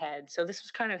straight ahead. So this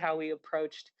was kind of how we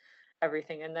approached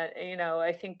everything. And that,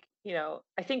 I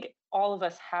think all of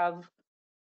us have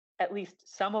at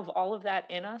least some of all of that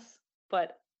in us.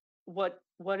 But what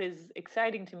is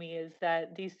exciting to me is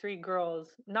that these three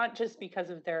girls, not just because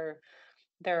of their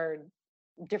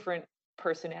different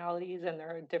personalities and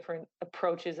their different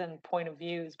approaches and point of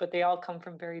views, but they all come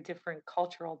from very different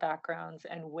cultural backgrounds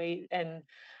and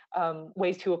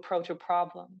ways to approach a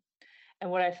problem. And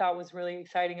what I thought was really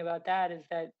exciting about that is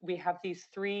that we have these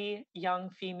three young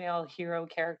female hero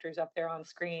characters up there on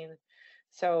screen.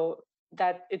 So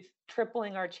that it's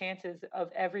tripling our chances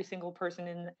of every single person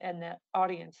in the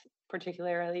audience,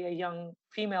 particularly a young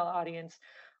female audience,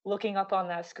 looking up on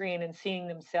that screen and seeing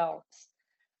themselves.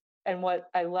 And what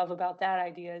I love about that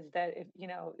idea is that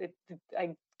if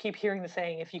I keep hearing the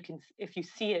saying, if you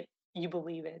see it, you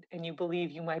believe it, and you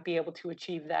believe you might be able to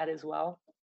achieve that as well.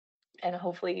 And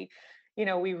hopefully,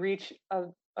 we reach a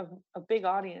big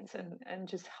audience and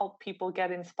just help people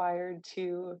get inspired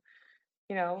to,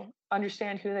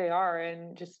 understand who they are.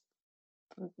 And just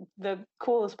the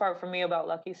coolest part for me about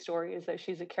Lucky's story is that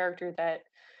she's a character that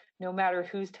no matter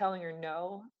who's telling her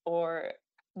no, or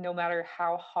no matter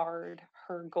how hard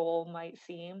her goal might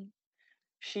seem,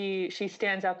 she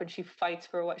stands up and she fights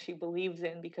for what she believes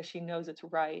in because she knows it's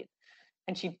right.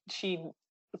 And she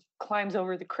climbs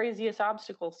over the craziest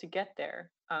obstacles to get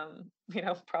there.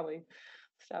 Probably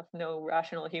stuff no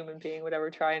rational human being would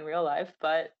ever try in real life.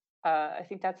 But I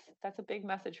think that's a big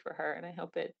message for her, and I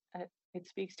hope it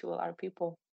speaks to a lot of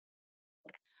people.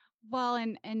 Well,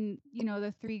 and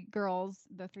the three girl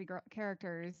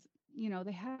characters,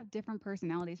 they have different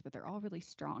personalities, but they're all really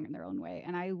strong in their own way.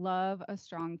 And I love a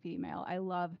strong female. I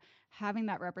love having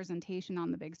that representation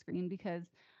on the big screen because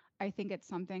I think it's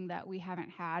something that we haven't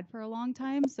had for a long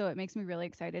time. So it makes me really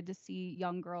excited to see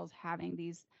young girls having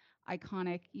these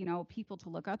iconic, people to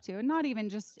look up to. And not even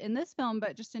just in this film,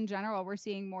 but just in general, we're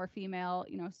seeing more female,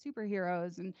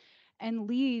 superheroes and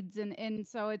leads, and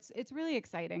so it's really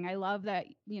exciting. I love that,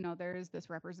 there's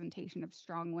this representation of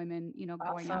strong women, going out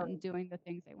Awesome. and doing the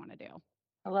things they want to do.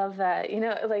 I love that.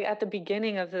 Like at the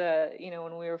beginning of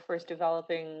when we were first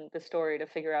developing the story to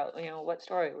figure out, what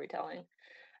story are we telling?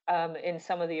 In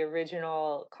some of the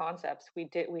original concepts, we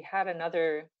had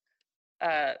another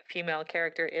female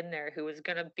character in there who was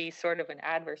going to be sort of an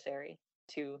adversary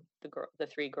to the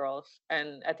three girls.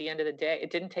 And at the end of the day,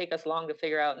 it didn't take us long to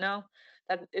figure out, no,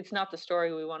 that it's not the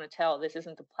story we want to tell. This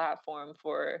isn't the platform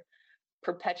for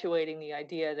perpetuating the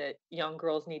idea that young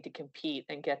girls need to compete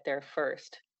and get there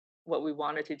first. What we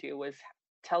wanted to do was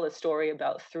tell a story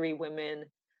about three women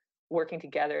working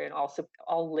together and also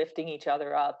all lifting each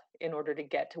other up in order to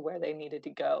get to where they needed to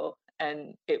go.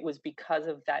 And it was because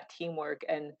of that teamwork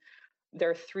and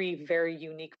their three very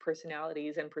unique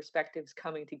personalities and perspectives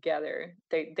coming together.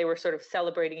 They were sort of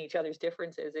celebrating each other's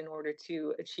differences in order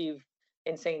to achieve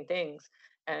insane things.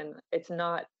 And it's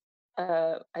not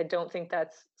I don't think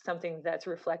that's something that's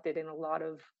reflected in a lot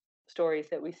of stories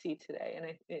that we see today.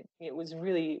 And it was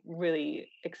really, really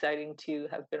exciting to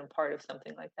have been a part of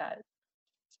something like that.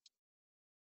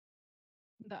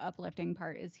 The uplifting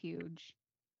part is huge.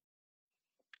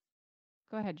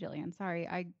 Go ahead, Jillian. Sorry,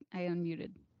 I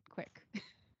unmuted quick.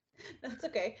 That's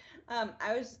okay.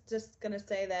 I was just gonna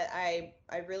say that I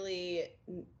really,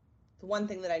 the one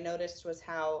thing that I noticed was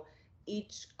how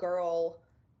each girl,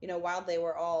 while they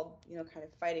were all, kind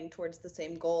of fighting towards the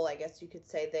same goal, I guess you could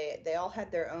say they all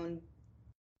had their own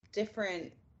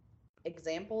different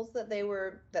examples that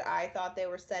I thought they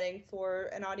were setting for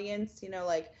an audience,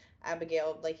 like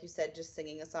Abigail, like you said, just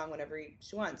singing a song whenever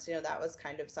she wants, that was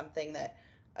kind of something that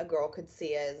a girl could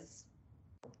see as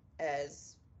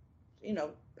you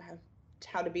know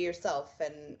how to be yourself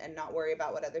and not worry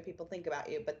about what other people think about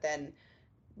you. But then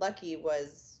Lucky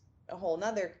was a whole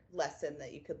nother lesson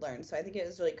that you could learn. So I think it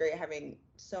was really great having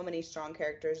so many strong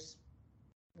characters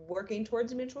working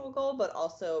towards a mutual goal, but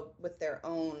also with their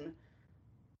own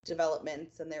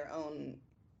developments and their own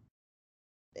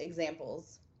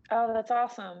examples. Oh, that's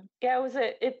awesome. Yeah,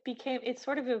 it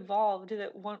sort of evolved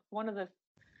that one of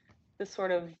the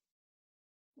sort of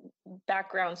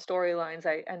background storylines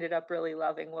I ended up really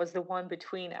loving was the one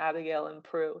between Abigail and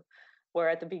Prue, where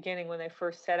at the beginning when they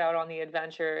first set out on the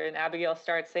adventure and Abigail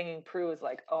starts singing, Prue is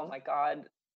like, "Oh my God,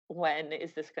 when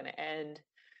is this going to end?"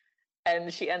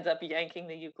 And she ends up yanking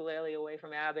the ukulele away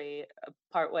from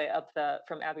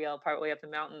from Abigail partway up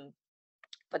the mountain.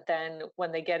 But then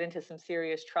when they get into some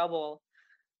serious trouble,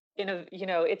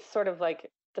 it's sort of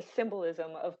like the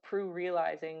symbolism of Prue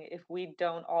realizing if we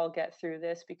don't all get through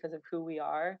this because of who we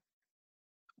are,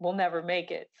 we'll never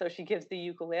make it. So she gives the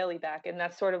ukulele back. And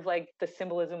that's sort of like the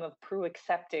symbolism of Prue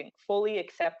fully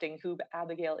accepting who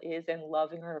Abigail is and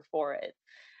loving her for it.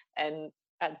 And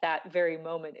at that very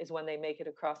moment is when they make it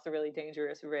across the really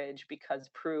dangerous ridge because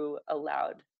Prue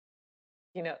allowed,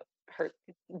 her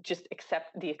just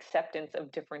acceptance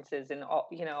of differences and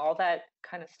all that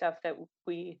kind of stuff that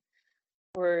we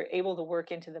were able to work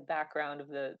into the background of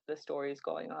the stories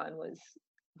going on was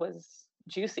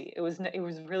juicy. It was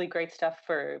really great stuff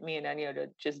for me and Ennio to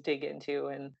just dig into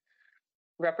and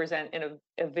represent in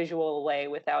a visual way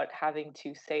without having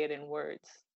to say it in words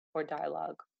or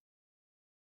dialogue.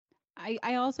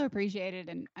 I also appreciated,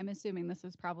 and I'm assuming this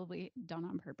is probably done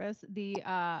on purpose, the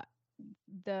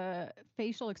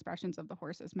facial expressions of the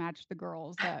horses match the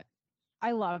girls that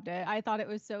I loved it. I thought it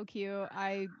was so cute.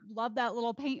 I love that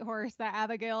little paint horse that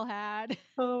Abigail had.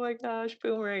 Oh my gosh,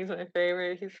 Boomerang's my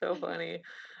favorite. He's so funny.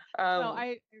 So Um,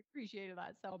 I appreciated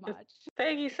that so much.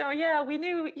 Thank you. So yeah, we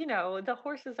knew, the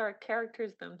horses are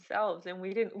characters themselves, and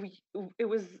it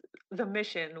was the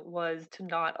mission was to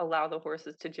not allow the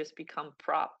horses to just become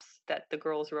props that the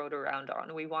girls rode around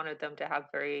on. We wanted them to have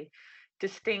very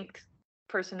distinct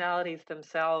personalities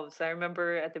themselves. I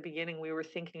remember at the beginning we were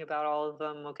thinking about all of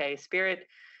them. Okay, Spirit,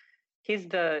 he's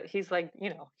like,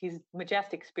 he's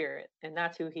majestic Spirit, and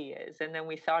that's who he is. And then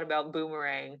we thought about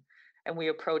Boomerang, and we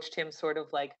approached him sort of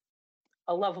like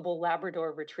a lovable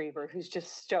Labrador retriever who's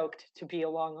just stoked to be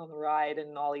along on the ride,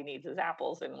 and all he needs is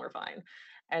apples and we're fine.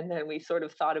 And then we sort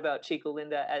of thought about Chico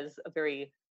Linda as a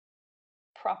very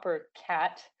proper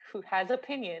cat who has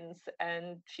opinions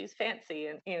and she's fancy.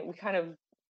 And we kind of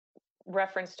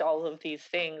referenced all of these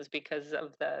things because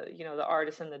of the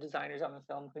artists and the designers on the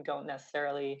film who don't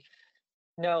necessarily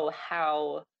know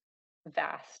how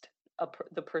vast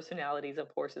the personalities of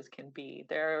horses can be.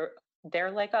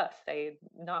 They're like us.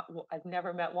 I've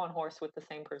never met one horse with the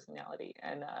same personality,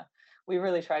 and we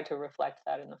really tried to reflect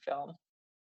that in the film.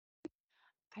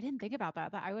 I didn't think about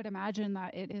that. That I would imagine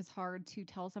that it is hard to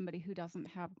tell somebody who doesn't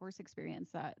have horse experience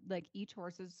that like each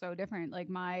horse is so different. Like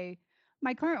my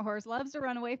current horse loves to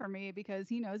run away from me because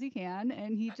he knows he can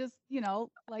and he just,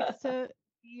 likes to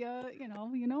be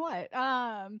you know what.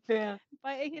 Yeah.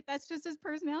 But that's just his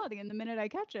personality. And the minute I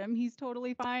catch him, he's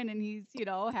totally fine and he's,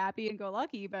 happy and go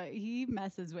lucky, but he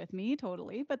messes with me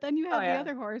totally. But then you Oh have the yeah.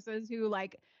 other horses who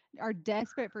like are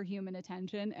desperate for human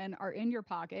attention and are in your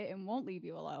pocket and won't leave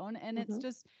you alone. And Hmm.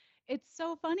 it's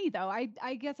so funny though.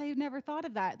 I guess I never thought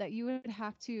of that you would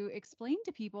have to explain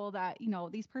to people that,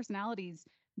 these personalities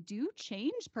do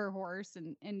change per horse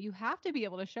and you have to be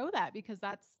able to show that because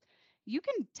that's you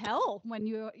can tell when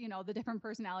the different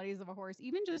personalities of a horse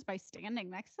even just by standing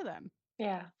next to them.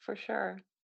 Yeah, for sure.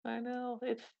 I know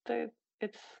it's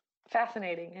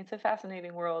fascinating. It's a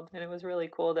fascinating world, and it was really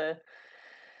cool to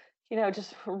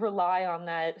just rely on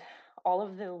that, all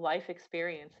of the life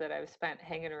experience that I've spent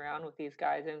hanging around with these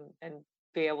guys, and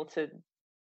be able to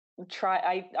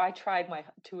I tried my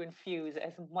to infuse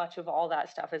as much of all that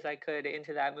stuff as I could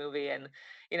into that movie. And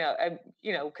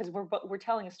because we're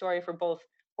telling a story for both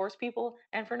horse people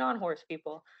and for non-horse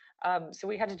people, so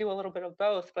we had to do a little bit of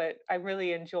both. But I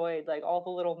really enjoyed like all the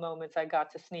little moments I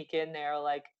got to sneak in there,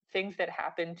 like things that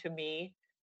happened to me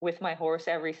with my horse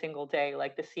every single day,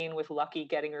 like the scene with Lucky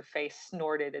getting her face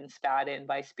snorted and spat in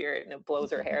by Spirit, and it blows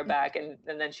her hair back, and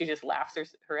then she just laughs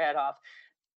her head off.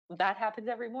 That happens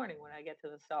every morning when I get to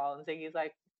the stall, and Ziggy's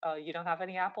like, "Oh, you don't have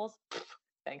any apples?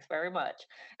 Thanks very much."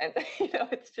 And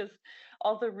it's just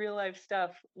all the real life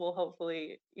stuff will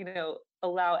hopefully,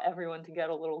 allow everyone to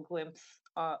get a little glimpse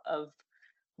of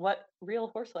what real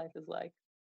horse life is like.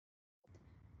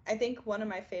 I think one of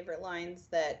my favorite lines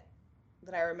that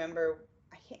I remember,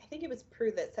 I think it was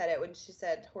Prue that said it when she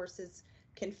said horses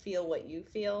can feel what you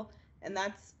feel, and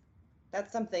that's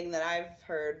something that I've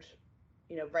heard,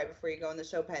 right before you go in the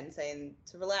show pen saying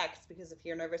to relax because if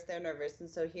you're nervous, they're nervous. And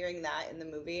so hearing that in the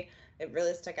movie, it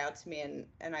really stuck out to me,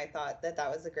 and I thought that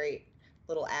was a great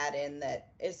little add in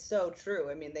that is so true.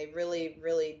 I mean, they really,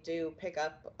 really do pick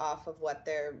up off of what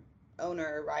their owner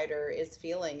or rider is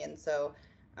feeling, and so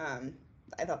um,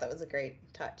 I thought that was a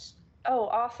great touch. Oh,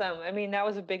 awesome. I mean, that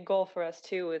was a big goal for us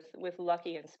too with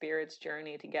Lucky and Spirit's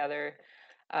journey together.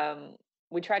 Um,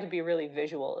 we tried to be really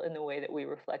visual in the way that we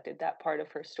reflected that part of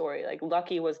her story. Like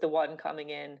Lucky was the one coming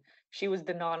in. She was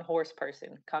the non-horse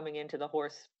person coming into the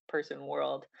horse person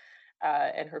world.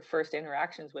 And her first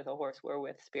interactions with a horse were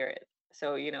with Spirit.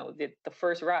 So, the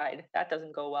first ride, that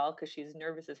doesn't go well because she's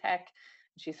nervous as heck.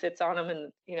 She sits on him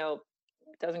and,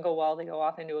 it doesn't go well. They go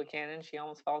off into a cannon. She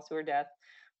almost falls to her death.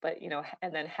 But,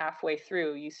 and then halfway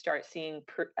through, you start seeing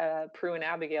Prue and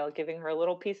Abigail giving her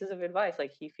little pieces of advice,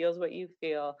 like he feels what you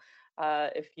feel.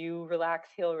 If you relax,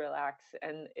 he'll relax.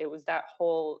 And it was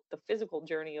the physical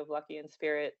journey of Lucky and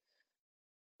Spirit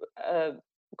uh,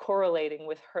 correlating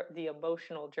with the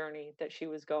emotional journey that she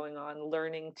was going on,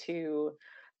 learning to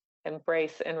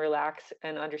embrace and relax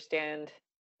and understand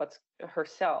what's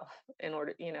herself in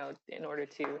order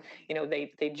to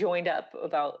they joined up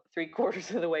about three-quarters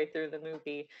of the way through the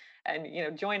movie.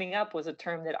 And joining up was a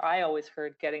term that I always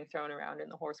heard getting thrown around in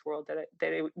the horse world, that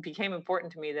it became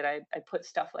important to me that I put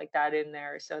stuff like that in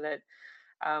there so that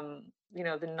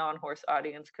the non-horse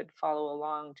audience could follow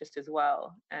along just as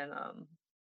well. And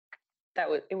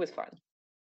it was fun.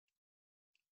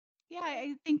 Yeah,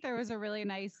 I think there was a really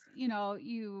nice,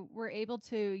 you were able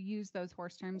to use those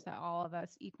horse terms that all of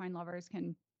us equine lovers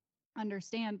can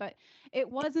understand, but it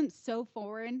wasn't so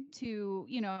foreign to,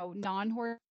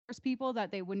 non-horse people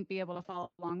that they wouldn't be able to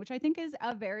follow along, which I think is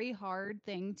a very hard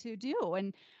thing to do.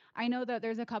 And I know that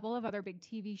there's a couple of other big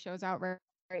TV shows out right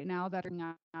now that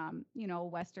are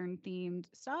Western themed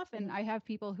stuff. And Mhm. I have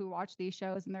people who watch these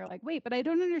shows and they're like, wait, but I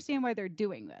don't understand why they're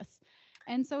doing this.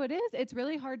 And so it's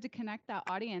really hard to connect that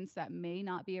audience that may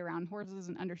not be around horses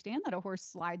and understand that a horse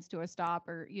slides to a stop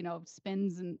or,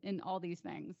 spins and all these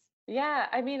things. Yeah,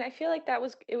 I mean, I feel like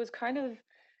it was kind of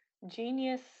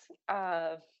genius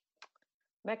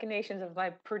machinations of my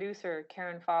producer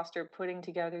Karen Foster putting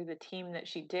together the team that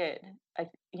she did.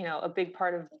 A big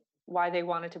part of why they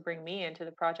wanted to bring me into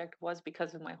the project was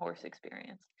because of my horse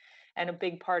experience, and a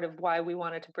big part of why we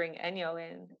wanted to bring Ennio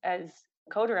in as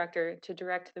co-director to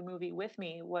direct the movie with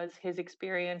me was his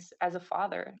experience as a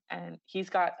father. And he's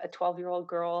got a 12-year-old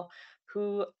girl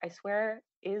who I swear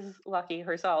is lucky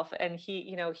herself, and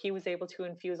he was able to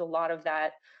infuse a lot of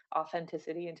that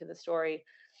authenticity into the story,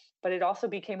 but it also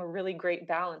became a really great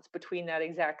balance between that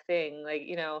exact thing. Like,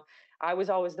 I was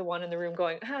always the one in the room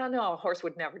going, oh, no, a horse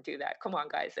would never do that. Come on,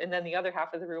 guys. And then the other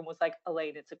half of the room was like,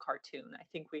 Elaine, it's a cartoon. I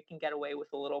think we can get away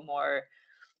with a little more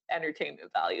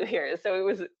entertainment value here. So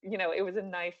it was a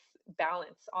nice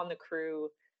balance on the crew,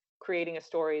 creating a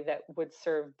story that would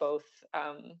serve both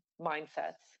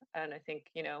mindsets. And I think,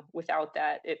 without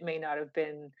that, it may not have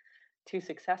been too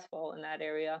successful in that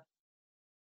area.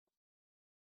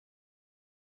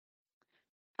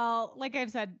 Well, like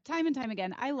I've said time and time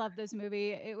again, I love this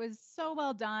movie. It was so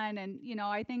well done. And,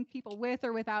 I think people with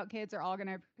or without kids are all going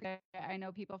to appreciate it. I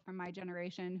know people from my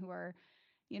generation who are,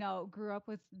 grew up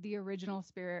with the original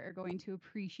Spirit are going to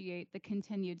appreciate the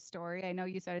continued story. I know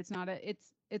you said it's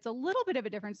a little bit of a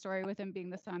different story with him being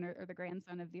the son or the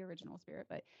grandson of the original Spirit,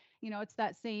 but, it's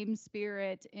that same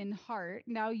spirit in heart.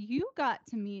 Now you got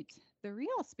to meet the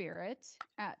real Spirit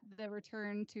at the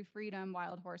Return to Freedom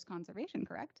Wild Horse Conservation,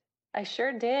 correct? I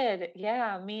sure did.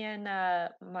 Yeah, me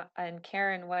and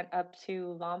Karen went up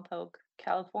to Lompoc,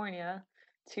 California,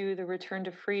 to the Return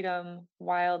to Freedom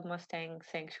Wild Mustang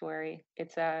Sanctuary.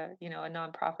 It's a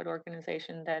nonprofit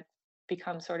organization that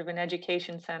becomes sort of an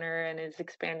education center and is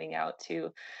expanding out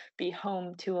to be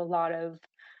home to a lot of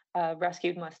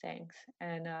rescued Mustangs.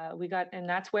 And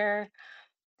that's where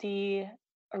the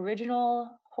original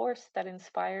horse that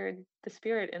inspired the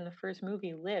Spirit in the first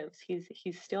movie lives. He's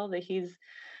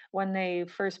when they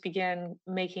first began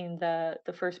making the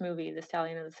first movie, the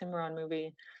Stallion and the Cimarron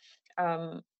movie,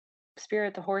 um,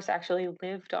 Spirit the horse actually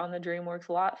lived on the DreamWorks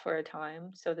lot for a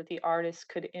time so that the artists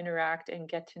could interact and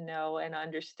get to know and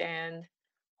understand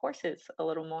horses a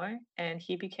little more. And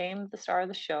he became the star of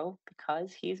the show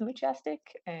because he's majestic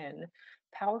and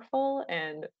powerful,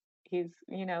 and he's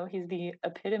the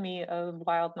epitome of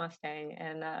wild Mustang.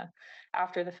 And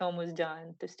after the film was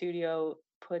done, the studio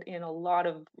put in a lot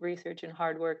of research and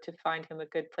hard work to find him a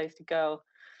good place to go.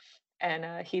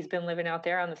 And he's been living out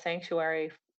there on the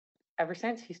sanctuary ever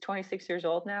since. He's 26 years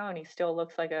old now, and he still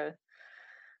looks like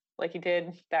he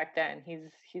did back then.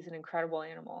 He's an incredible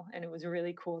animal, and it was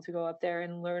really cool to go up there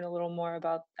and learn a little more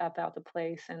about the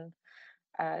place, and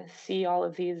see all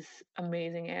of these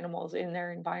amazing animals in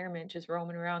their environment just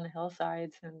roaming around the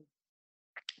hillsides, and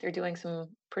they're doing some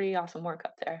pretty awesome work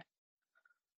up there.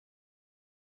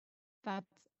 That's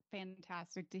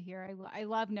fantastic to hear. I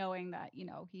love knowing that,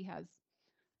 he has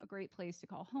a great place to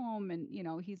call home and,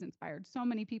 he's inspired so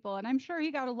many people. And I'm sure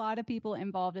he got a lot of people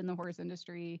involved in the horse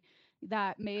industry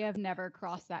that may have never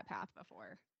crossed that path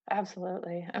before.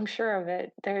 Absolutely, I'm sure of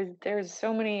it. There's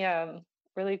so many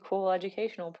really cool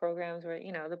educational programs where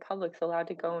the public's allowed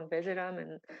to go and visit them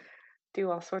and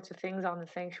do all sorts of things on the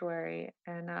sanctuary.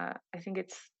 And I think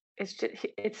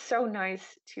it's so nice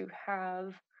to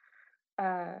have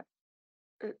uh,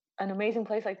 an amazing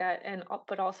place like that, and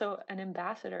but also an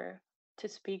ambassador to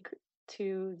speak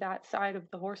to that side of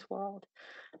the horse world,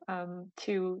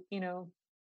 to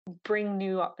bring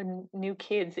new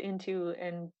kids into,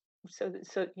 and so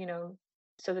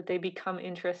that they become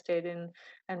interested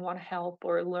and want to help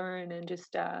or learn and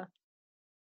just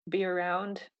be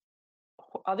around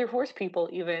other horse people.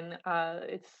 Even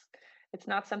it's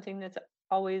not something that's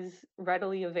always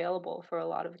readily available for a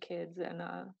lot of kids, and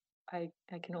I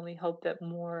can only hope that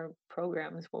more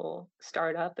programs will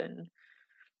start up, and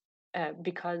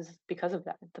because of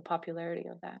that, the popularity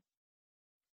of that.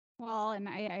 Well, and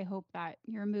I hope that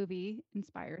your movie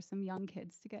inspires some young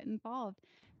kids to get involved.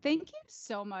 Thank you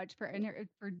so much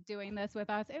for doing this with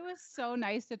us. It was so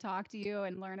nice to talk to you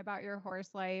and learn about your horse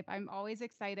life. I'm always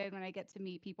excited when I get to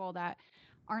meet people that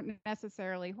aren't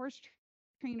necessarily horse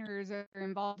trainers are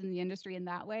involved in the industry in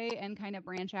that way and kind of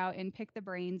branch out and pick the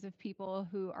brains of people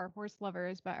who are horse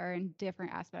lovers but are in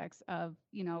different aspects of,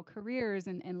 careers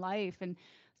and life. And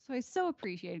so I so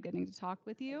appreciated getting to talk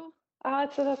with you.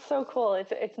 That's so cool.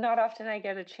 It's not often I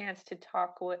get a chance to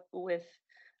talk with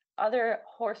other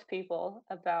horse people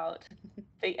about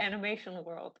the animation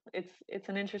world. It's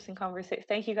an interesting conversation.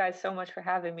 Thank you guys so much for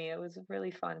having me. It was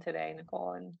really fun today,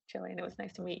 Nicole and Jillian. It was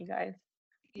nice to meet you guys.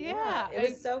 Yeah, it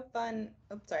was so fun.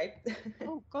 Oh, sorry.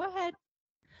 Oh, go ahead.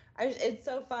 It's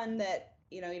so fun that,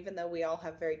 even though we all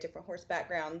have very different horse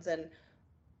backgrounds and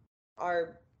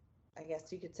I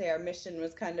guess you could say our mission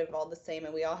was kind of all the same,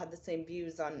 and we all had the same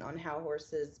views on how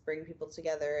horses bring people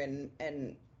together, and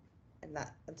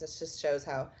that just shows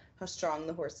how strong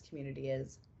the horse community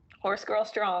is. Horse girl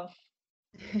strong.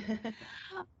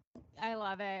 I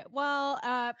love it. Well,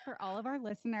 for all of our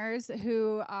listeners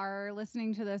who are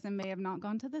listening to this and may have not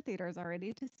gone to the theaters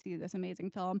already to see this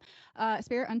amazing film,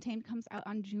 Spirit Untamed comes out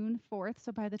on June 4th.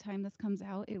 So by the time this comes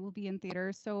out, it will be in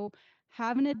theaters. So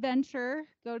have an adventure,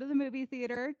 go to the movie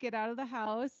theater, get out of the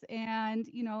house, and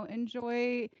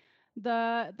enjoy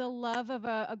the love of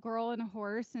a girl and a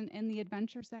horse and the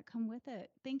adventures that come with it.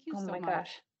 Thank you so much. Oh my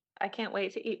gosh. I can't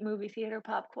wait to eat movie theater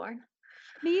popcorn.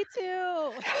 Me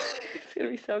too. It's gonna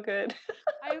be so good.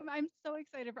 I'm so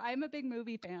excited. I'm a big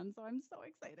movie fan, so I'm so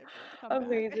excited for it to come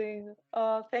Amazing. Back.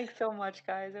 Oh, thanks so much,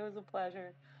 guys. It was a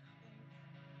pleasure.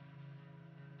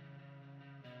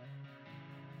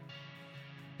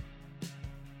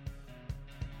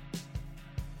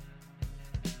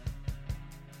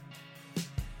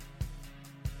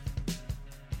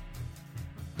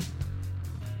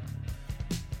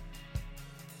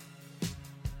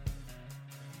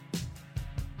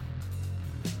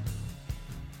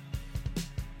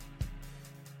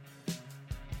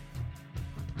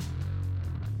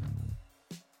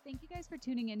 For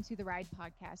tuning into the Ride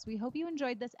Podcast. We hope you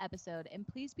enjoyed this episode, and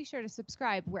please be sure to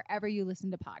subscribe wherever you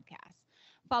listen to podcasts.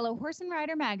 Follow Horse and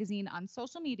Rider Magazine on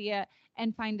social media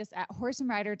and find us at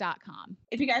horseandrider.com.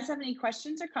 If you guys have any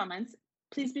questions or comments,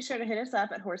 please be sure to hit us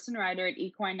up at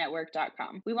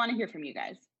horseandrider@equinenetwork.com. We want to hear from you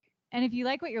guys. And if you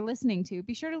like what you're listening to,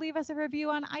 be sure to leave us a review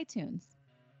on iTunes.